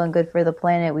 ethical and good for the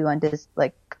planet. We wanted to,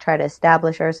 like, try to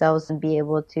establish ourselves and be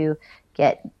able to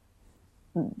get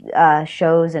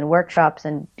shows and workshops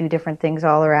and do different things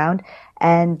all around.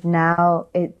 And now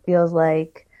it feels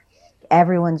like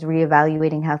everyone's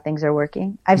reevaluating how things are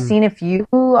working. I've seen a few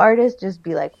artists just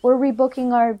be like, we're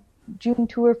rebooking our June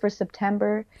tour for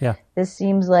September. Yeah. This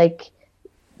seems like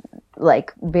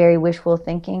very wishful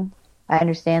thinking. I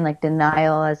understand like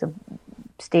denial as a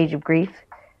stage of grief,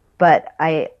 but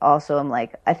I also am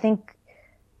like, I think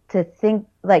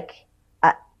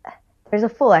there's a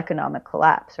full economic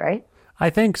collapse, right? I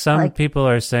think some people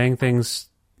are saying things,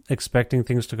 expecting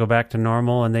things to go back to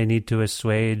normal, and they need to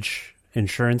assuage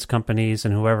insurance companies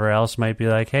and whoever else might be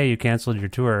like, hey, you canceled your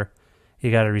tour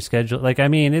you got to reschedule. Like, I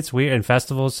mean, it's weird. And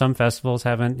festivals, some festivals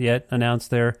haven't yet announced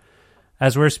their,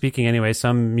 as we're speaking anyway,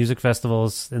 some music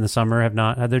festivals in the summer have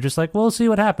not. They're just like, we'll see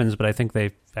what happens. But I think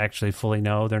they actually fully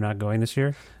know they're not going this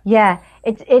year. Yeah,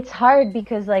 it's hard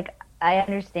because like I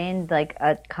understand like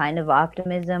a kind of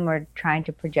optimism or trying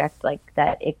to project like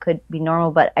that it could be normal,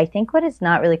 but I think what it's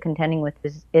not really contending with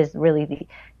is really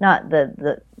not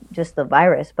the just the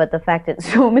virus, but the fact that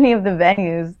so many of the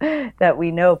venues that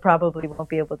we know probably won't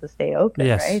be able to stay open,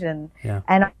 yes. right?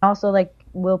 And also like,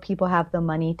 will people have the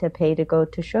money to pay to go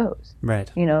to shows? Right.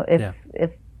 You know,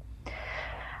 if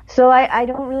so I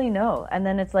don't really know. And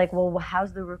then it's like, well,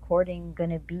 how's the recording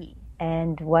going to be?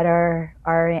 And what are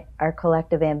our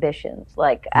collective ambitions?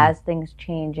 Like, as things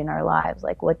change in our lives,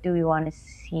 like, what do we want to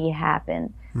see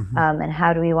happen? And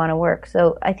how do we want to work?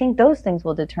 So I think those things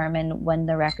will determine when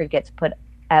the record gets put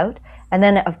out. And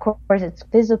then, of course, its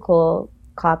physical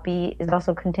copy is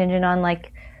also contingent on,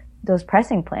 like, those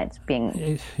pressing plants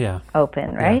being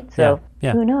open, right? So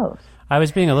who knows? I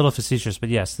was being a little facetious, but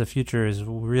yes, the future is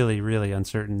really, really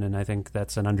uncertain, and I think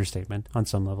that's an understatement on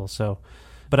some level. So,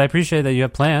 but I appreciate that you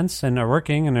have plans and are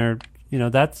working and are, you know,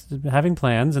 that's having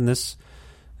plans in this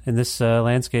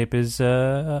landscape is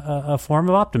a form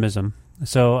of optimism.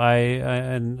 So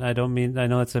I don't mean, I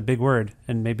know it's a big word,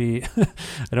 and maybe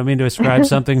I don't mean to ascribe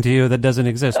something to you that doesn't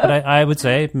exist, but I would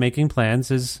say making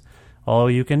plans is all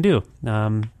you can do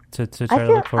to try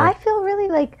to look forward. I feel really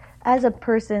like, as a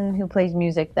person who plays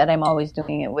music, that I'm always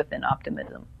doing it with an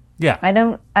optimism. Yeah. I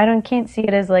can't see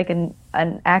it as like an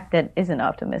act that isn't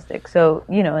optimistic. So,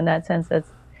 you know, in that sense,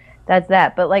 that's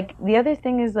that. But like the other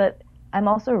thing is that I'm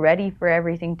also ready for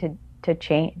everything to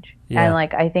change. Yeah. And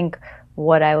like, I think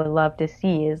what I would love to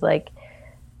see is like,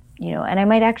 you know, and I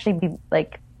might actually be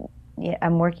like,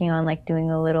 I'm working on like doing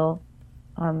a little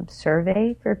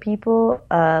survey for people.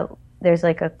 There's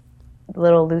like a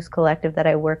little loose collective that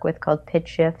I work with called Pitch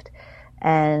Shift,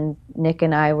 and Nick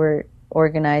and I were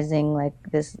organizing like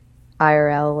this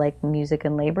IRL like music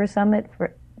and labor summit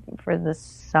for the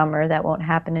summer that won't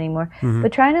happen anymore.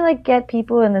 But trying to like get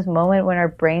people in this moment when our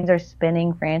brains are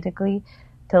spinning frantically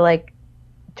to like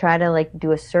try to like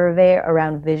do a survey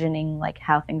around visioning like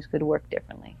how things could work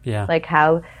differently. Yeah. Like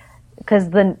how, because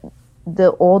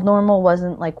the old normal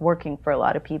wasn't like working for a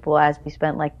lot of people, as we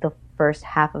spent like the first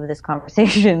half of this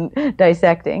conversation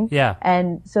dissecting. Yeah.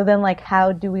 And so then like,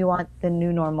 how do we want the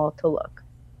new normal to look?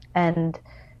 And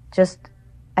just,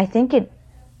 I think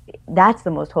that's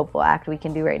the most hopeful act we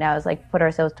can do right now, is like put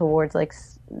ourselves towards like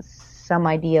some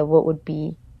idea of what would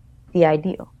be the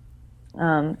ideal.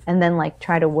 And then like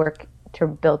try to work to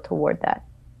build toward that.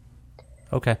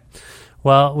 Okay.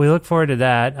 Well, we look forward to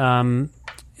that.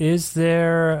 Is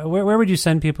there, where would you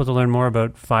send people to learn more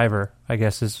about Fiverr, I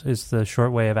guess is the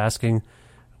short way of asking.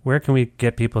 Where can we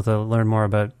get people to learn more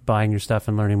about buying your stuff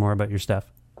and learning more about your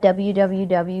stuff?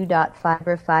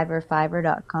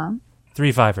 www.fiverr.com.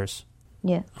 3 Fivers.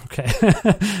 Yeah. Okay.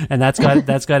 And that's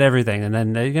got everything. And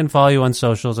then you can follow you on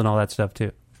socials and all that stuff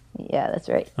too. Yeah, that's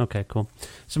right. Okay, cool.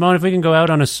 Simone, if we can go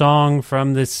out on a song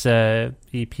from this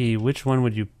EP, which one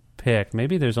would you pick?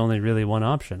 Maybe there's only really one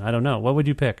option. I don't know. What would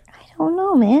you pick? I don't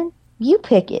know, man. You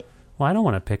pick it. Well, I don't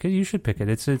want to pick it. You should pick it.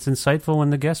 It's insightful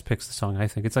when the guest picks the song, I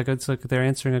think. It's like they're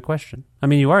answering a question. I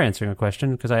mean, you are answering a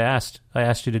question because I asked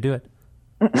you to do it.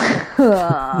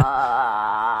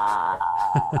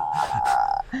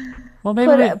 Well,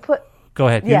 maybe go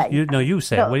ahead. Yeah, you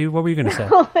say it. What were you going to say?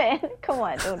 Oh, man. Come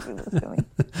on, don't do this to me.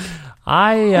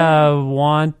 I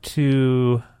want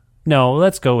to... No,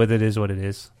 let's go with It Is What It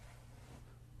Is.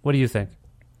 What do you think?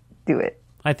 Do it.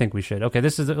 I think we should. Okay,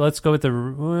 let's go with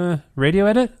the radio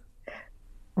edit?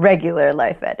 Regular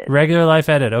life edit. Regular life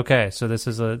edit. Okay, so this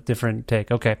is a different take.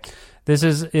 Okay, this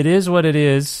is It Is What It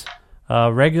Is,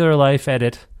 regular life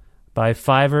edit by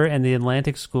Fiverr and the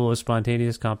Atlantic School of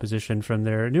Spontaneous Composition from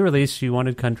their new release, You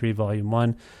Wanted Country Volume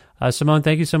 1. Simone,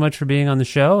 thank you so much for being on the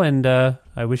show, and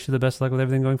I wish you the best luck with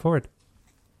everything going forward.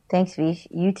 Thanks, Vish.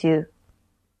 You too.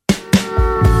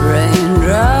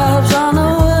 Raindrops on the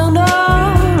window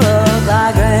look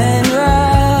like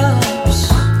raindrops.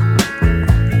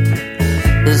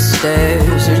 The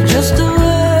stairs are just a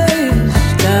ways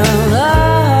down low.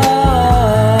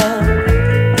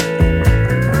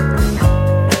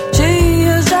 She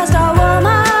is just a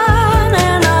woman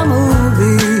in the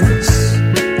movies.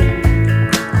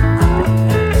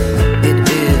 It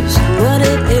is what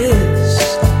it is,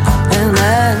 and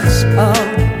that's all.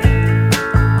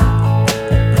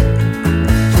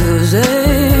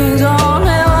 There's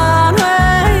only one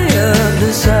way of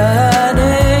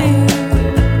deciding.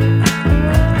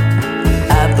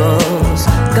 Apples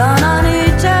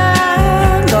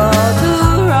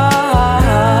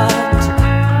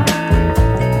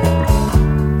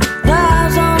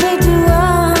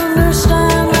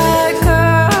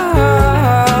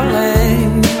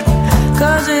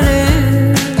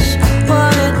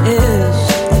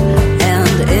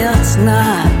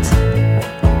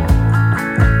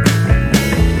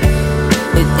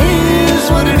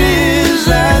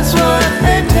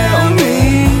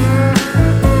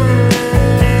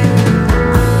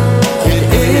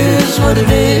is what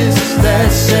it is that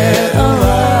set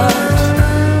apart.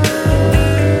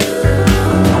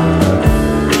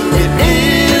 It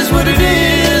is what it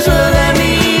is, well that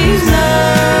means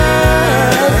nothing.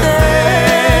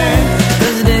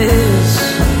 'Cause it is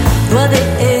what it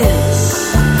is,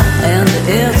 and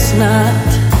it's not.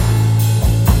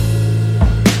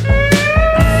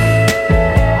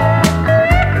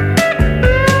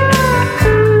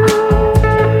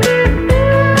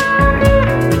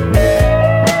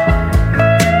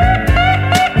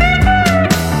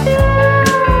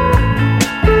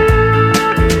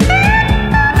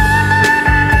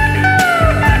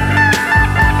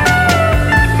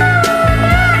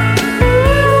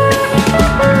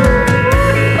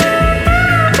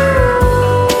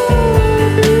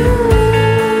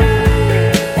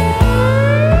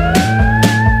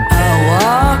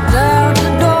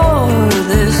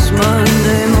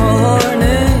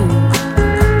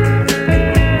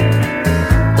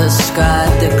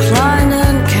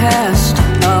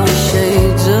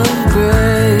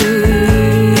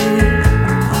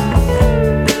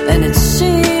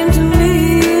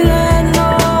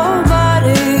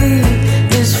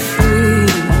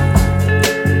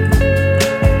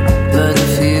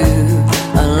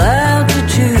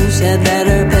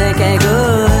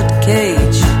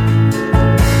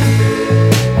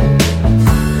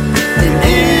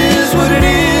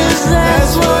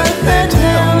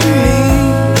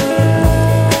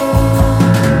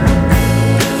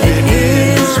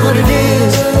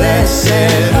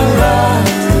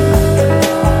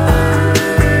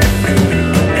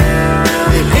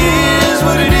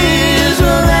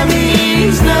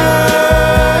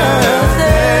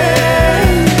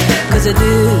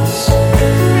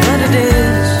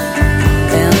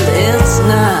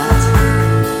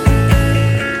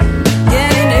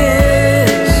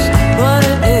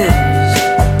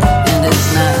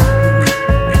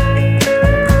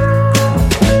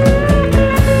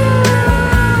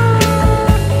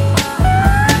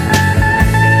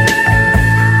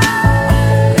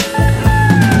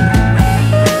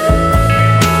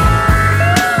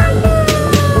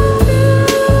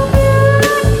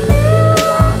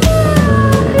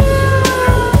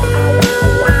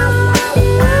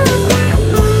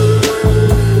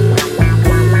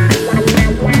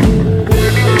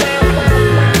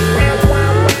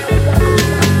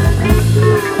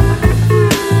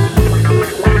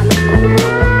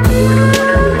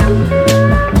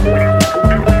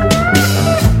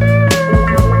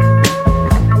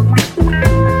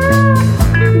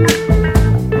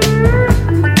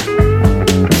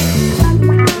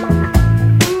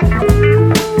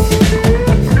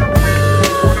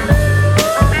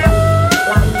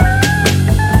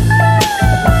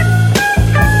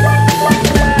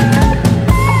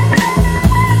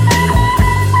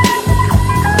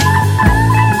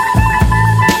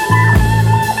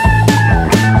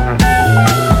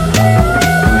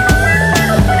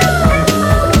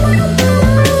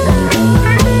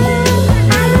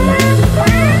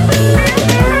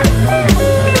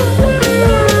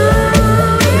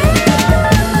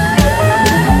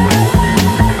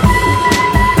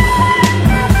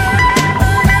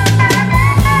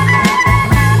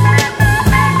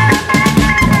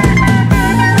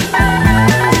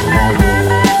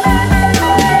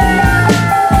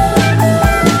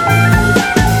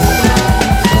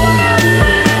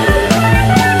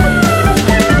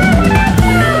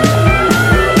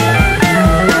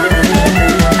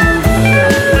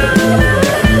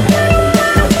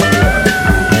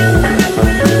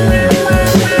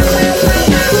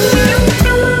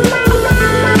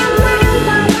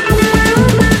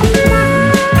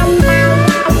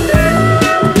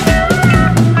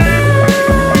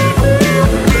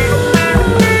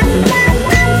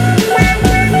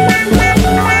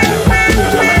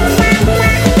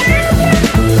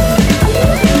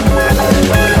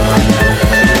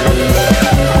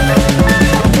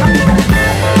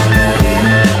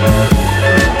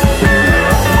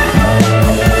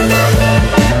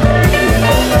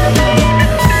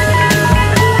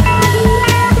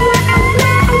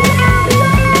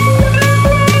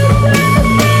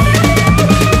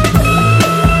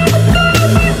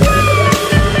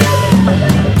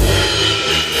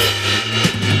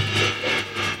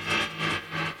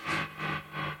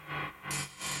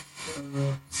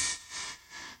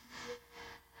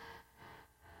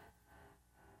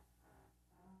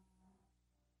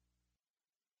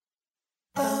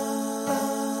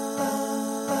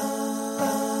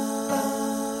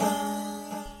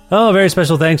 Oh, very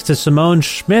special thanks to Simone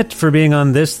Schmidt for being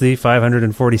on this, the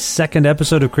 542nd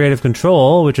episode of Creative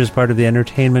Control, which is part of the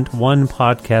Entertainment One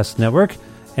podcast network.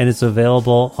 and it's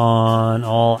available on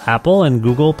all Apple and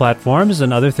Google platforms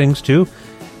and other things too.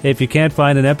 If you can't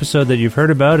find an episode that you've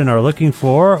heard about and are looking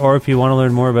for, or if you want to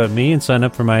learn more about me and sign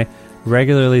up for my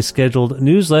regularly scheduled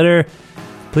newsletter,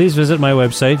 please visit my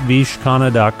website,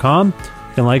 vishkhanna.com.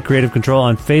 You can like Creative Control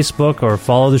on Facebook, or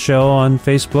follow the show on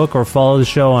Facebook, or follow the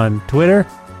show on Twitter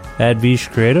at Vish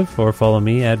Creative, or follow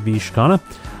me at Vishkhanna.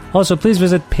 Also, please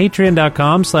visit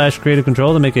patreon.com/Creative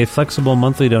Control to make a flexible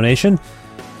monthly donation.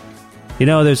 You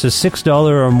know, there's a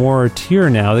 $6 or more tier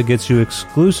now that gets you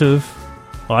exclusive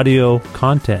audio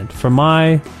content from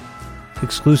my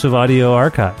exclusive audio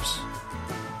archives.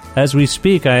 As we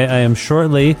speak, I am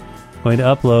shortly going to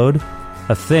upload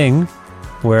a thing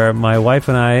where my wife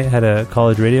and I had a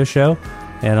college radio show,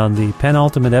 and on the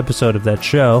penultimate episode of that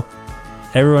show,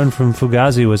 everyone from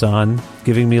Fugazi was on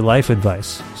giving me life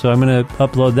advice. So I'm going to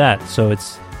upload that. So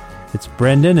it's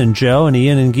Brendan and Joe and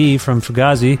Ian and Guy from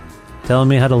Fugazi telling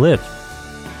me how to live.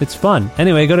 It's fun.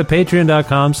 Anyway, go to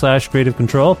patreon.com/Creative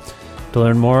Control to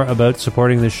learn more about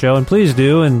supporting this show. And please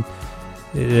do, and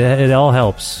it all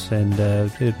helps. And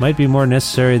it might be more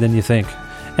necessary than you think.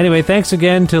 Anyway, thanks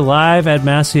again to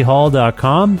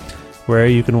live@masseyhall.com, where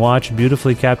you can watch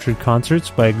beautifully captured concerts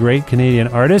by great Canadian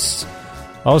artists.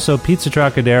 Also, Pizza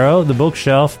Trocadero, The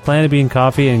Bookshelf, Planet Bean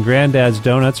Coffee, and Granddad's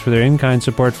Donuts for their in-kind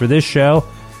support for this show.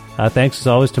 Thanks, as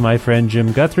always, to my friend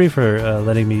Jim Guthrie for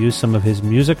letting me use some of his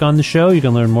music on the show. You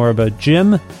can learn more about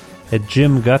Jim at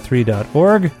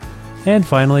jimguthrie.org. And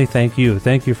finally, thank you.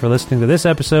 Thank you for listening to this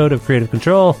episode of Creative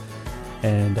Control,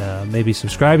 and maybe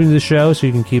subscribing to the show so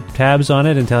you can keep tabs on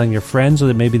it and telling your friends so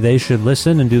that maybe they should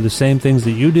listen and do the same things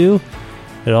that you do.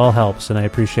 It all helps, and I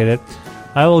appreciate it.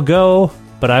 I will go,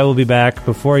 but I will be back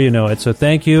before you know it. So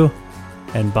thank you,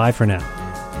 and bye for now.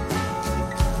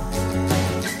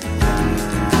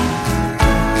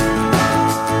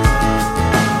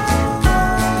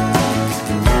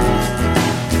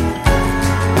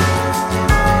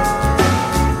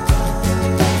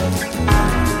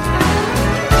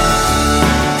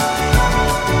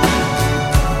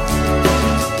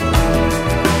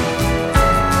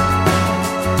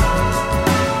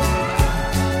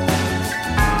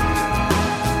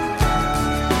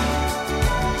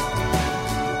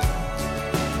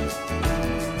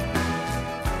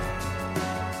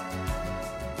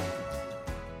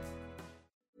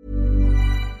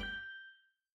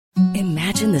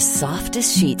 Imagine the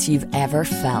softest sheets you've ever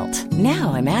felt.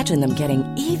 Now imagine them getting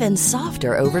even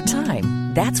softer over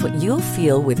time. That's what you'll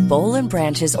feel with Boll &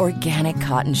 Branch's organic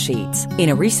cotton sheets. In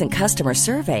a recent customer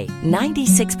survey,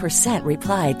 96%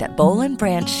 replied that Boll &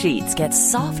 Branch sheets get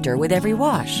softer with every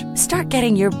wash. Start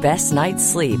getting your best night's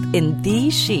sleep in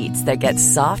these sheets that get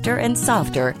softer and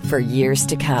softer for years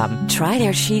to come. Try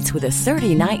their sheets with a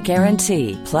 30-night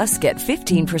guarantee. Plus, get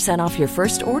 15% off your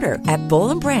first order at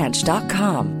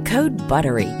bollandbranch.com. Code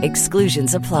BUTTERY.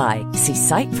 Exclusions apply. See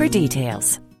site for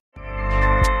details.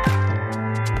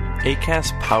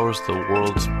 Acast powers the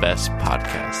world's best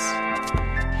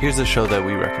podcasts. Here's a show that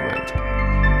we recommend.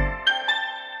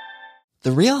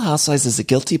 The Real Housewives is a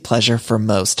guilty pleasure for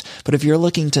most, but if you're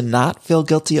looking to not feel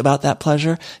guilty about that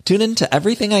pleasure, tune in to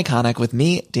Everything Iconic with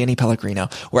me, Danny Pellegrino,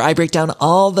 where I break down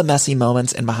all the messy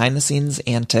moments and behind-the-scenes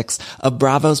antics of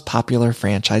Bravo's popular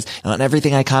franchise. And on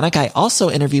Everything Iconic, I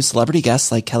also interview celebrity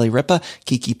guests like Kelly Ripa,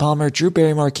 Keke Palmer, Drew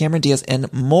Barrymore, Cameron Diaz,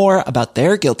 and more about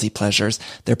their guilty pleasures,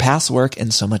 their past work,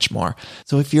 and so much more.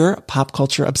 So if you're pop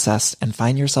culture obsessed and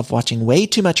find yourself watching way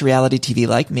too much reality TV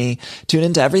like me, tune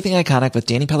in to Everything Iconic with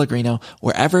Danny Pellegrino,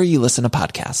 wherever you listen to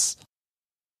podcasts.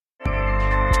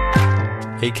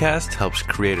 Acast helps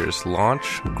creators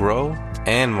launch, grow,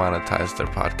 and monetize their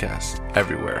podcasts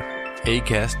everywhere.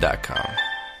 Acast.com.